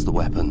covers the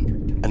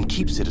weapon and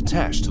keeps it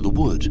attached to the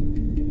wood.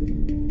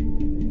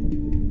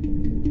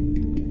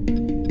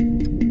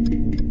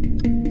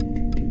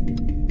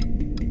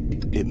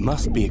 It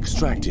must be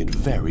extracted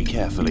very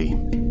carefully.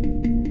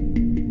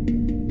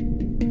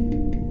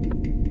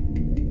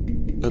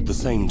 At the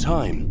same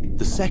time,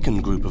 the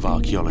second group of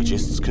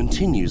archaeologists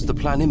continues the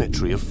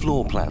planimetry of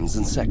floor plans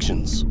and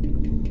sections.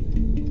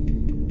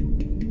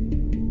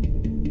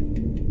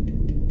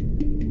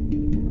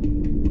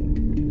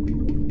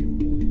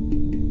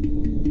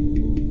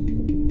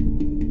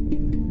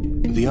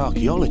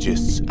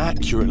 archaeologists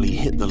accurately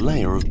hit the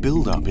layer of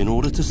build-up in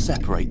order to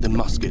separate the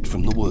musket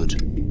from the wood.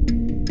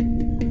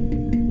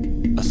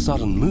 A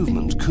sudden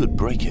movement could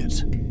break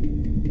it.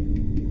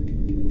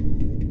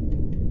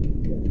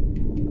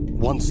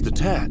 Once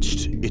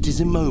detached, it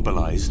is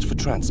immobilized for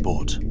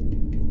transport.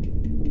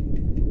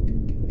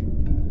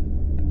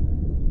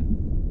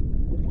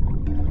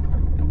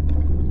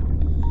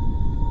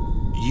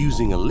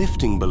 Using a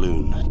lifting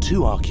balloon,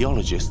 2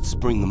 archaeologists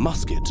bring the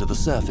musket to the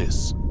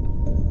surface.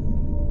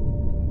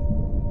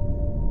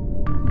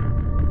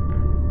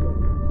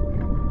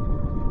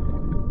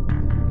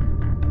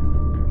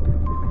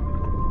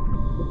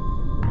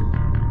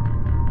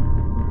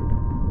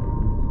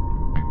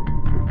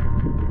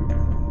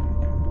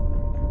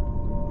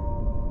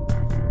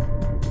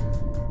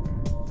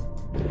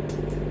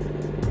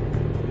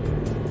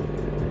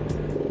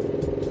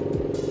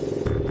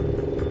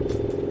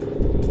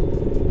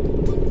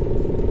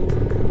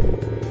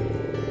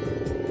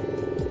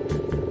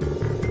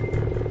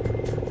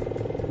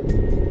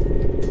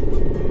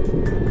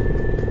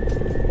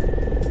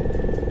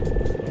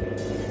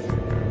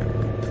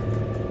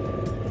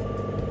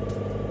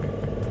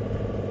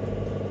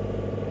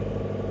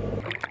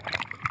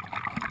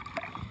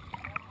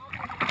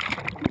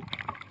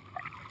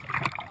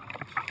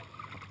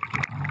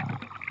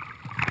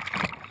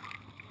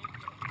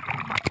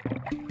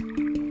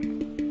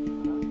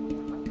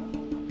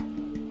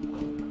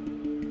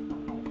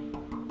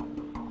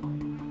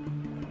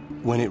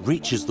 When it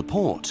reaches the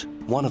port,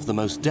 one of the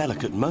most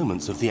delicate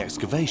moments of the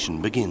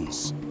excavation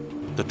begins: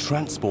 the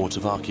transport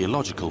of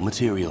archaeological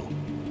material.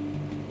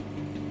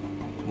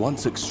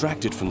 Once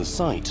extracted from the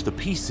site, the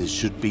pieces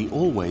should be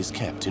always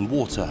kept in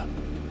water.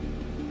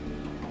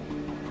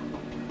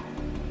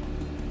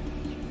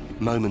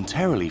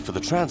 Momentarily for the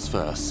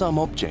transfer, some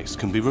objects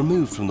can be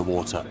removed from the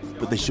water,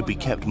 but they should be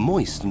kept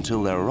moist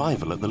until their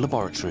arrival at the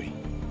laboratory.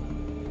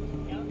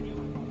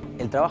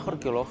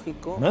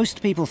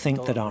 Most people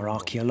think that our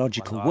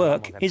archaeological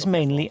work is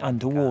mainly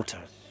underwater,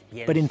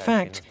 but in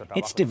fact,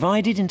 it's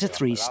divided into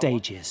 3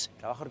 stages.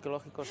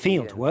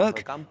 Field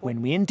work,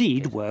 when we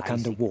indeed work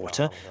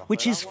underwater,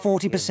 which is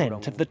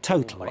 40% of the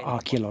total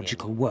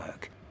archaeological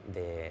work.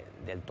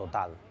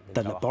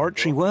 The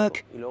laboratory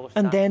work,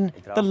 and then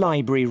the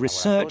library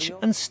research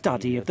and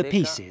study of the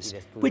pieces,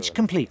 which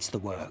completes the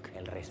work.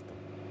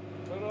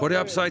 Put it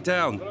upside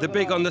down, the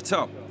big on the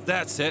top.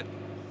 That's it.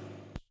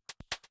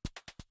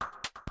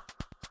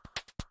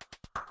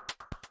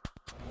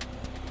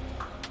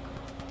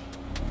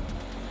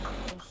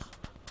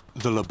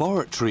 The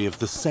laboratory of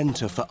the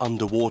Centre for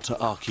Underwater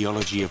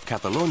Archaeology of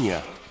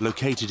Catalonia,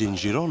 located in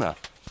Girona,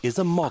 is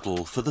a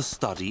model for the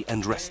study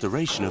and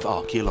restoration of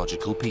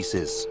archaeological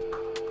pieces.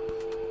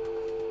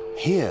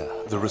 Here,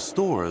 the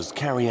restorers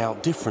carry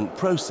out different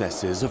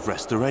processes of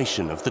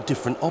restoration of the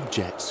different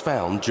objects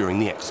found during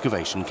the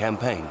excavation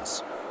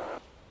campaigns.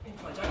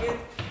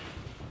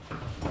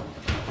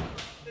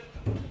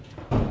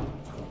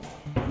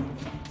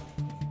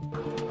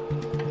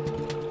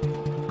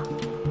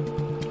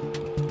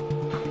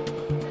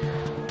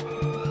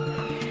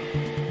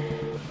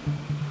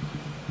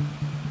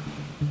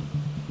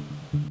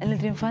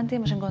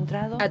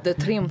 At the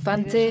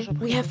Triunfante,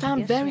 we have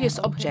found various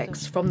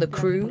objects from the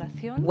crew,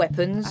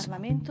 weapons,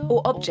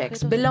 or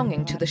objects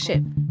belonging to the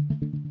ship.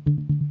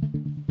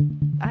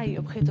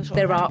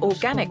 There are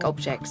organic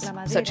objects,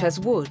 such as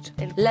wood,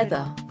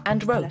 leather,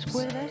 and ropes,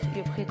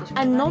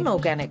 and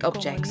non-organic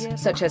objects,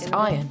 such as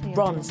iron,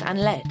 bronze,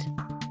 and lead.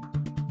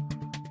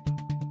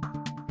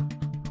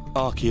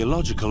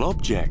 Archaeological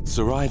objects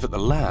arrive at the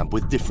lab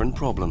with different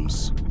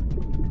problems.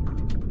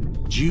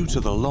 Due to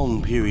the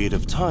long period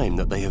of time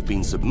that they have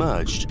been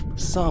submerged,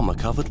 some are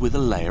covered with a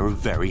layer of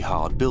very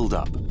hard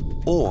buildup,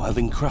 or have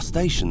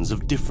incrustations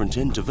of different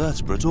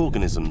intervertebrate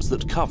organisms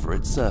that cover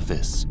its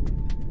surface.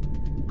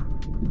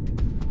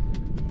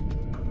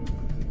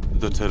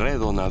 The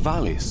Teredo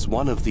navalis,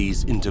 one of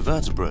these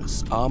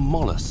intervertebrates, are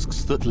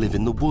mollusks that live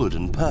in the wood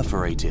and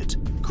perforate it,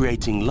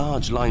 creating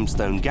large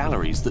limestone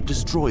galleries that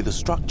destroy the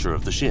structure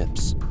of the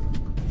ships.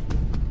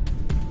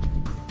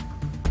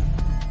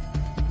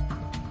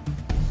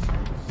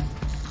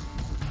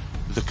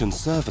 The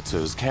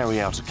conservators carry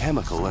out a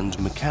chemical and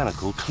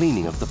mechanical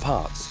cleaning of the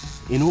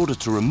parts in order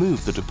to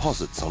remove the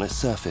deposits on its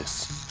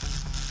surface.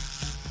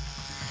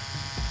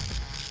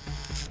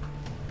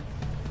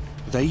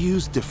 They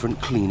use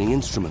different cleaning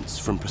instruments,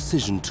 from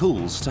precision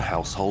tools to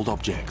household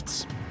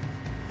objects.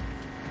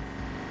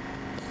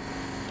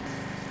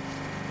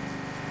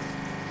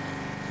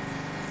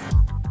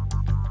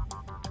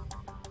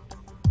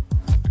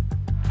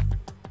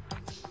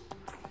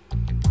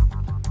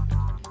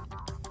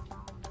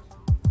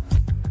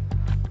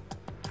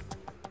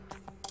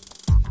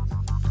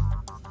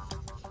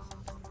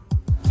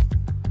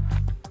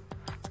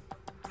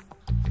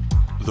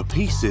 The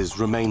pieces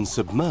remain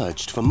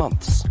submerged for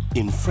months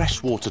in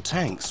freshwater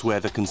tanks where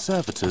the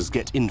conservators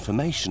get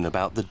information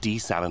about the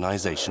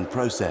desalinization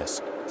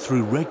process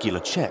through regular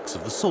checks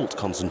of the salt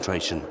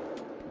concentration.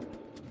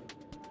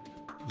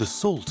 The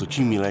salt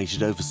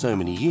accumulated over so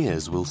many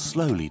years will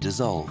slowly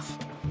dissolve.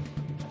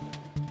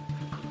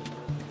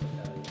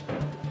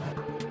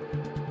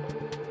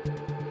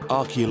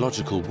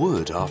 Archaeological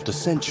wood, after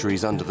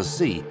centuries under the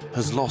sea,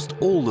 has lost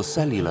all the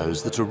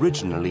cellulose that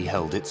originally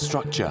held its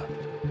structure.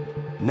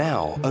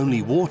 Now,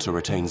 only water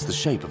retains the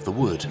shape of the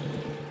wood.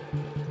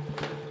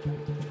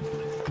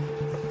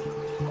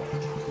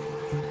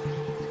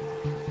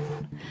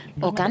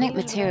 Organic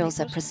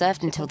materials are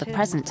preserved until the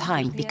present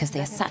time because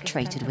they are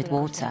saturated with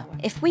water.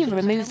 If we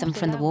remove them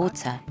from the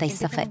water, they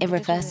suffer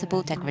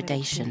irreversible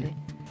degradation.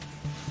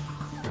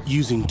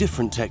 Using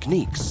different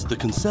techniques, the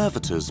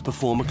conservators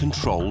perform a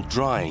controlled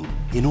drying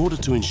in order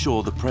to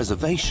ensure the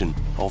preservation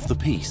of the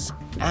piece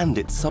and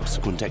its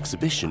subsequent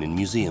exhibition in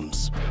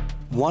museums.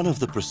 One of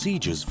the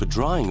procedures for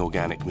drying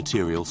organic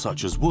material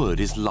such as wood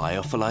is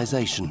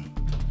lyophilization.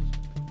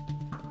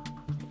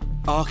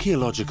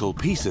 Archaeological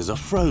pieces are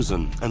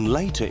frozen and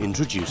later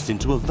introduced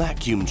into a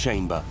vacuum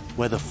chamber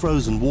where the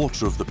frozen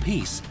water of the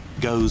piece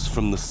goes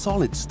from the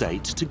solid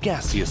state to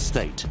gaseous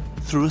state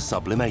through a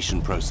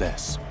sublimation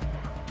process.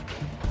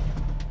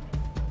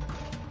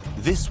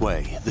 This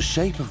way, the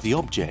shape of the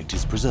object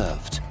is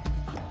preserved.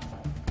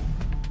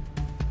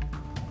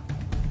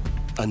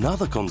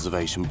 Another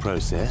conservation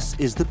process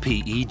is the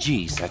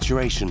PEG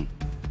saturation.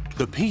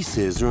 The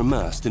pieces are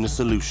immersed in a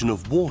solution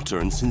of water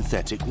and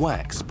synthetic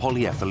wax,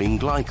 polyethylene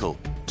glycol,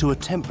 to a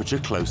temperature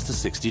close to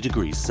 60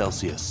 degrees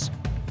Celsius.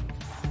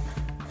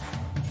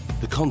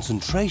 The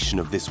concentration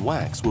of this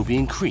wax will be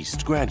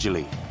increased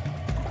gradually.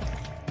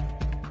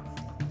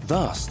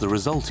 Thus, the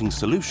resulting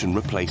solution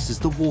replaces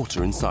the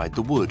water inside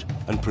the wood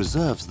and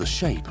preserves the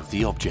shape of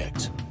the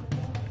object.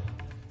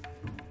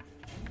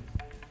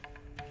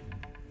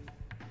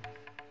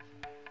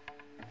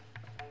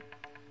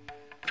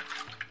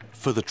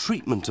 For the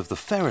treatment of the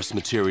ferrous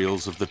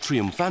materials of the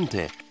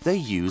Triunfante, they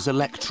use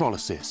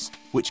electrolysis,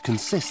 which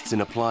consists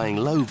in applying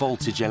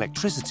low-voltage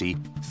electricity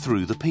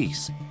through the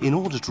piece in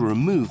order to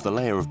remove the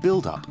layer of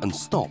build-up and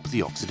stop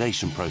the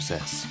oxidation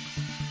process.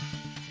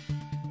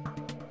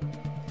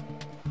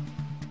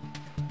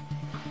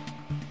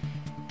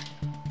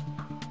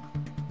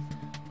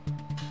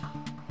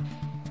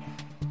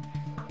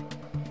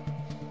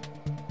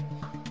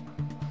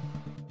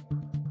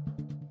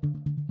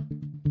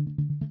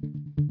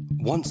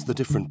 Once the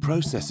different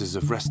processes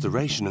of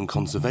restoration and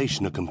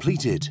conservation are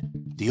completed,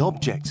 the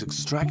objects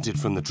extracted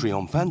from the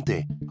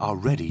Triunfante are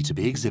ready to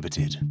be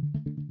exhibited.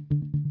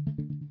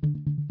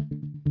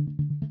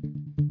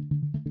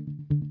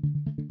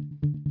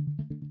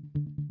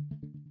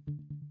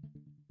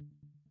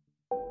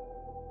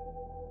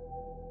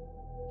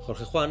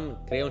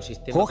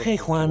 Jorge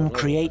Juan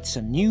creates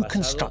a new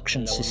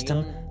construction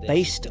system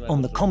based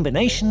on the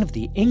combination of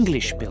the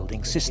English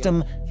building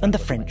system and the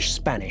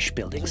French-Spanish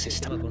building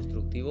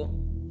system.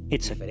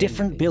 It's a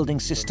different building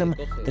system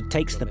that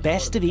takes the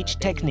best of each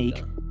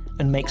technique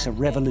and makes a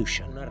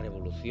revolution,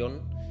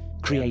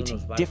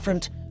 creating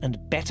different and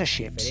better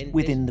ships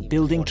within the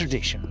building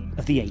tradition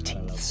of the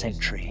 18th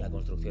century.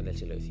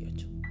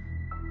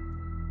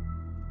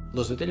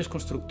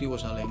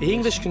 The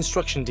English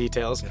construction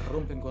details,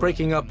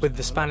 breaking up with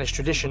the Spanish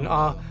tradition,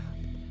 are,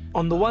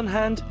 on the one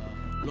hand,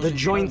 the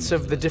joints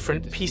of the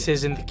different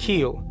pieces in the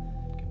keel,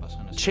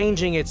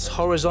 changing its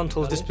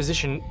horizontal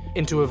disposition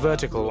into a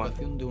vertical one.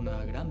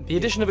 The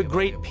addition of a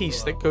great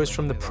piece that goes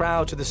from the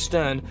prow to the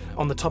stern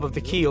on the top of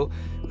the keel,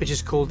 which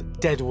is called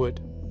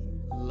deadwood.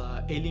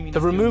 The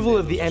removal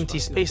of the empty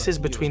spaces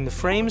between the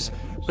frames,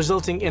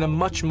 resulting in a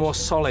much more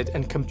solid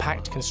and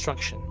compact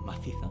construction.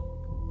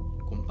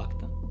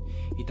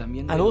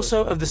 And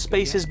also of the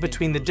spaces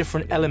between the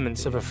different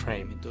elements of a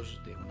frame.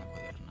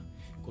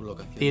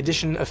 The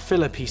addition of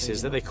filler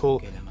pieces that they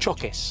call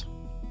choques.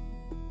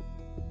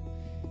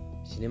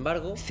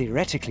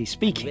 Theoretically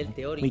speaking,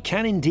 we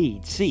can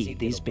indeed see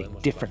these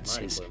big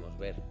differences.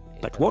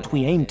 But what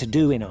we aimed to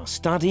do in our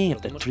study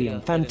of the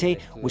Triunfante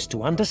was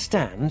to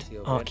understand,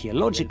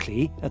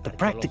 archaeologically, at the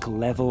practical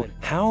level,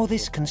 how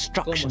this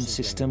construction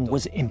system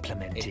was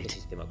implemented.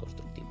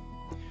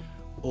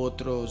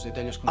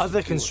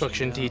 Other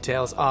construction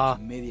details are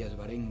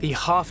the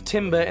half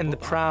timber in the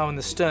prow and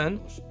the stern,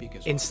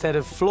 instead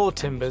of floor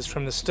timbers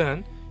from the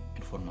stern,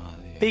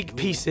 big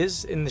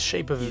pieces in the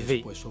shape of a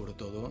V.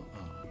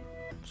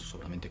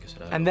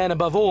 And then,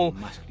 above all,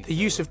 the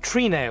use of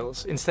tree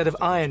nails instead of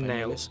iron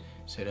nails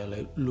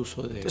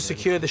to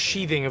secure the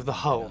sheathing of the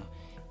hull,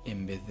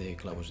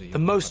 the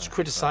most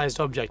criticized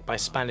object by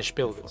Spanish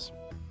builders.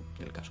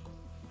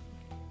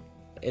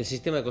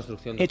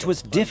 It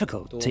was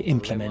difficult to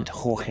implement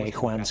Jorge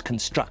Juan's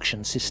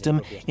construction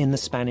system in the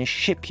Spanish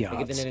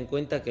shipyards.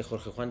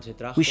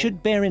 We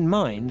should bear in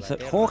mind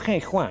that Jorge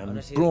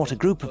Juan brought a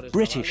group of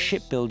British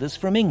shipbuilders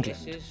from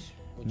England,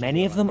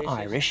 many of them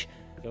Irish,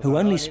 who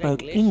only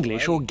spoke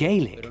English or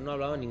Gaelic,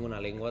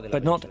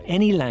 but not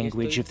any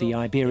language of the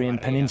Iberian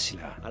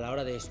Peninsula.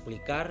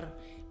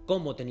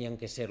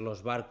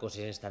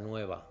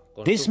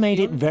 This made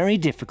it very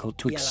difficult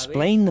to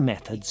explain the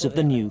methods of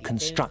the new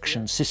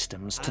construction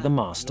systems to the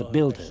master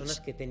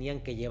builders,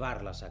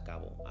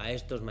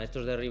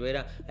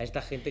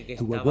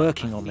 who were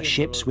working on the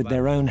ships with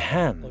their own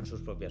hands.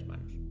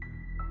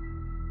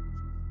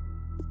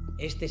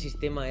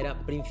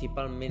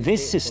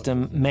 This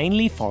system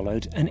mainly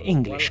followed an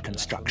English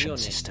construction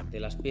system.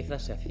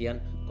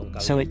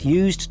 So it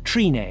used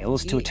tree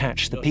nails to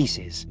attach the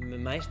pieces.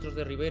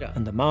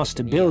 And the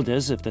master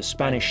builders of the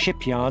Spanish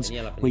shipyards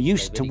were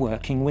used to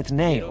working with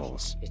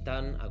nails.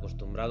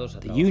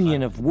 The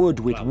union of wood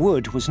with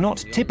wood was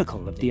not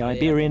typical of the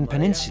Iberian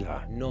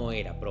Peninsula.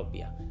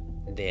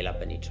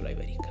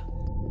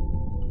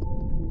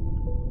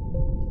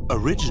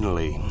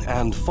 Originally,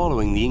 and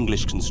following the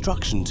English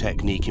construction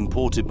technique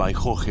imported by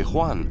Jorge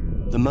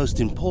Juan, the most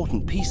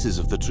important pieces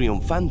of the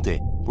Triunfante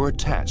were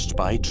attached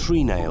by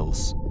tree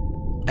nails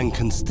and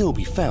can still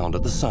be found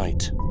at the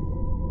site.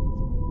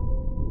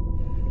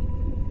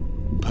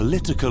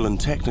 Political and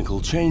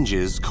technical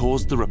changes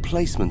caused the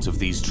replacement of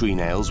these tree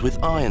nails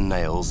with iron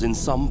nails in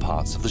some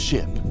parts of the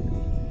ship.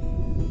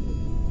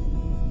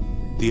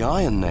 The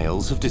iron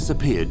nails have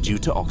disappeared due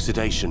to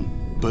oxidation,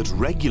 but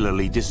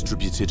regularly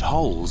distributed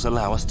holes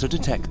allow us to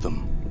detect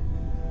them.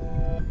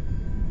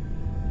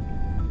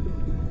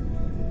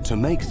 To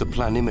make the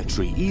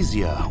planimetry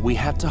easier, we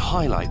had to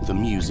highlight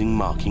them using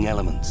marking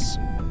elements.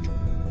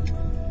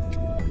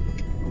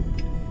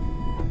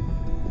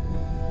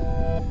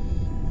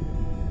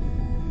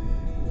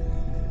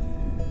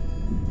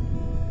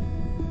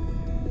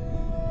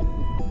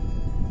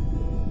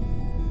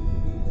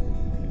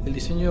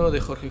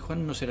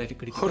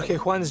 Jorge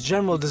Juan's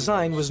general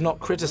design was not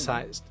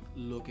criticized.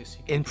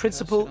 In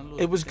principle,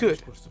 it was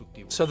good.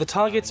 So the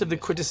targets of the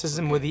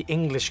criticism were the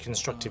English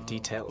constructive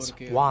details.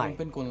 Why?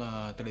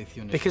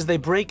 Because they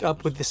break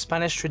up with the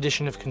Spanish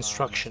tradition of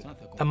construction.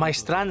 The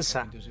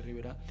maestranza,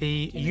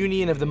 the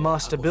union of the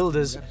master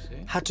builders,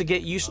 had to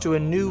get used to a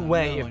new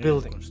way of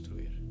building.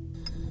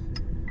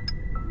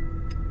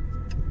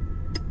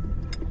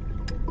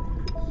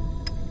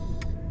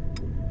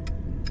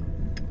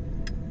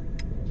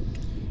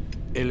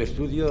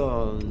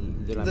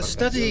 The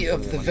study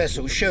of the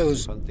vessel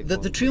shows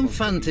that the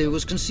Triunfante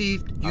was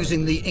conceived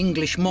using the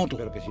English model,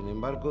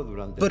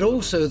 but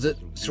also that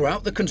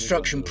throughout the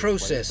construction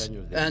process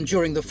and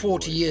during the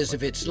 40 years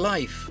of its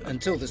life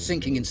until the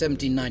sinking in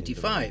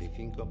 1795,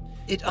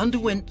 it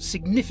underwent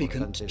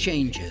significant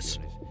changes.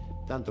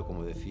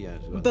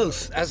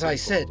 Both, as I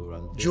said,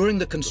 during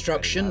the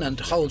construction and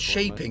hull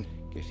shaping,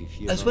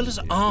 as well as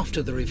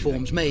after the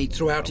reforms made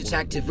throughout its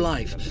active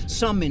life,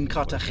 some in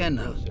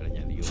Cartagena.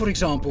 For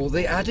example,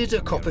 they added a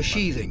copper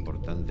sheathing.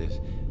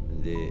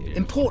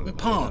 Important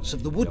parts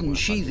of the wooden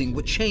sheathing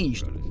were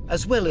changed,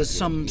 as well as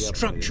some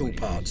structural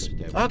parts.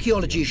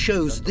 Archaeology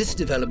shows this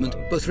development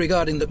both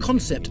regarding the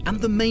concept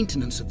and the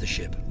maintenance of the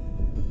ship.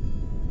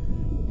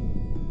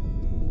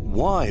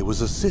 Why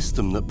was a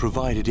system that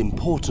provided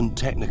important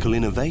technical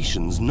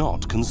innovations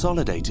not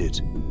consolidated?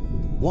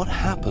 What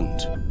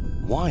happened?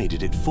 Why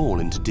did it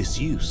fall into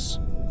disuse?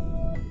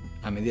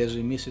 In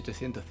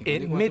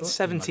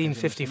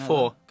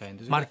mid-1754,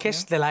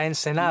 Marqués de la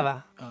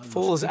Ensenada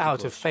falls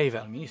out of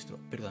favor,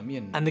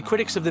 and the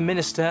critics of the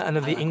minister and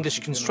of the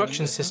English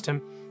construction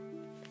system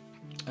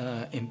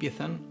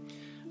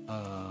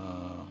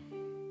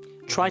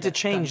try to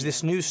change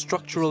this new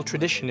structural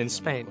tradition in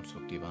Spain.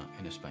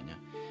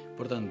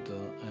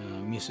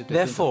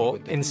 Therefore,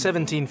 in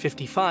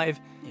 1755,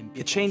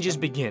 the changes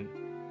begin.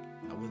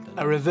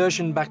 A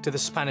reversion back to the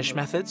Spanish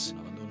methods,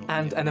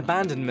 and an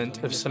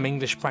abandonment of some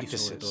English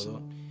practices.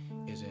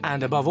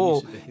 And above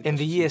all, in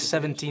the year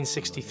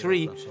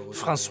 1763,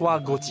 François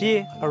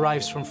Gautier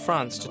arrives from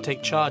France to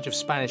take charge of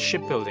Spanish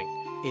shipbuilding,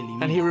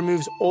 and he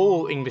removes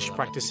all English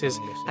practices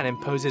and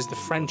imposes the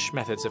French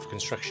methods of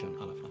construction.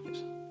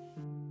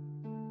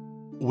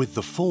 With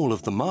the fall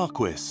of the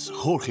Marquis,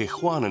 Jorge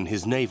Juan and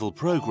his naval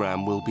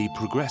program will be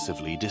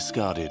progressively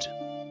discarded.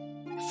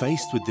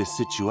 Faced with this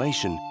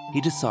situation, he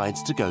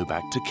decides to go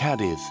back to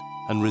Cadiz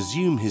and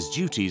resume his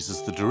duties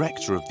as the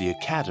director of the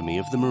Academy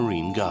of the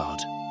Marine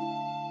Guard.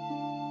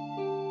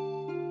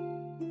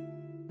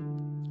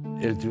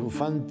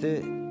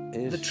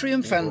 The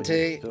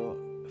Triunfante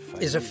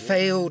is a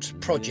failed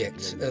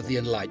project of the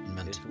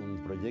Enlightenment.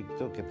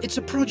 It's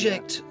a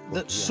project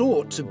that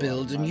sought to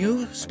build a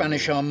new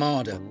Spanish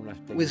armada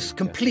with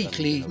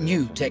completely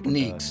new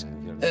techniques,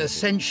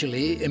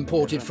 essentially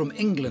imported from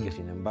England,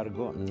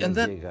 and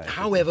that,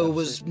 however,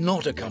 was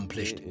not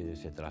accomplished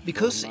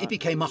because it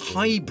became a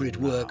hybrid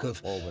work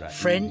of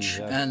French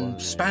and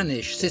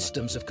Spanish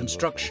systems of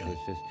construction.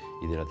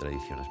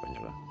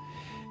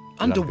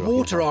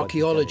 Underwater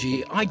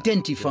archaeology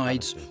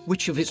identifies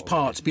which of its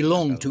parts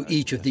belong to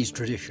each of these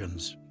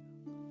traditions.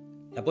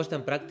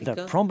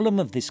 The problem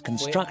of this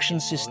construction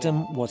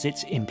system was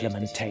its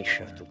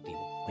implementation.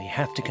 We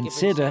have to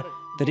consider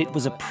that it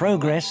was a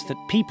progress that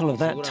people of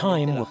that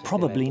time were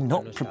probably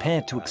not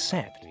prepared to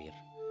accept.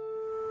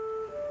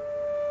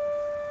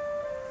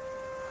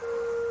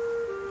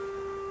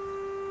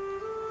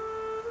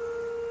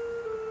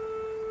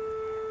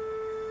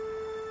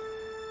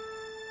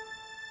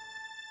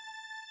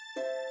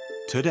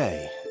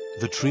 Today,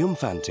 the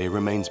Triunfante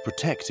remains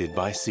protected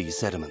by sea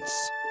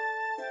sediments.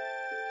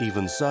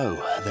 Even so,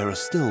 there are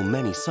still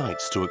many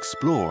sites to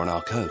explore on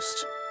our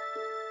coast.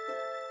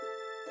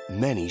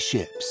 many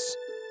ships.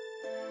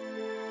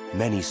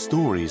 Many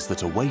stories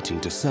that are waiting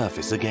to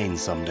surface again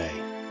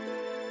someday.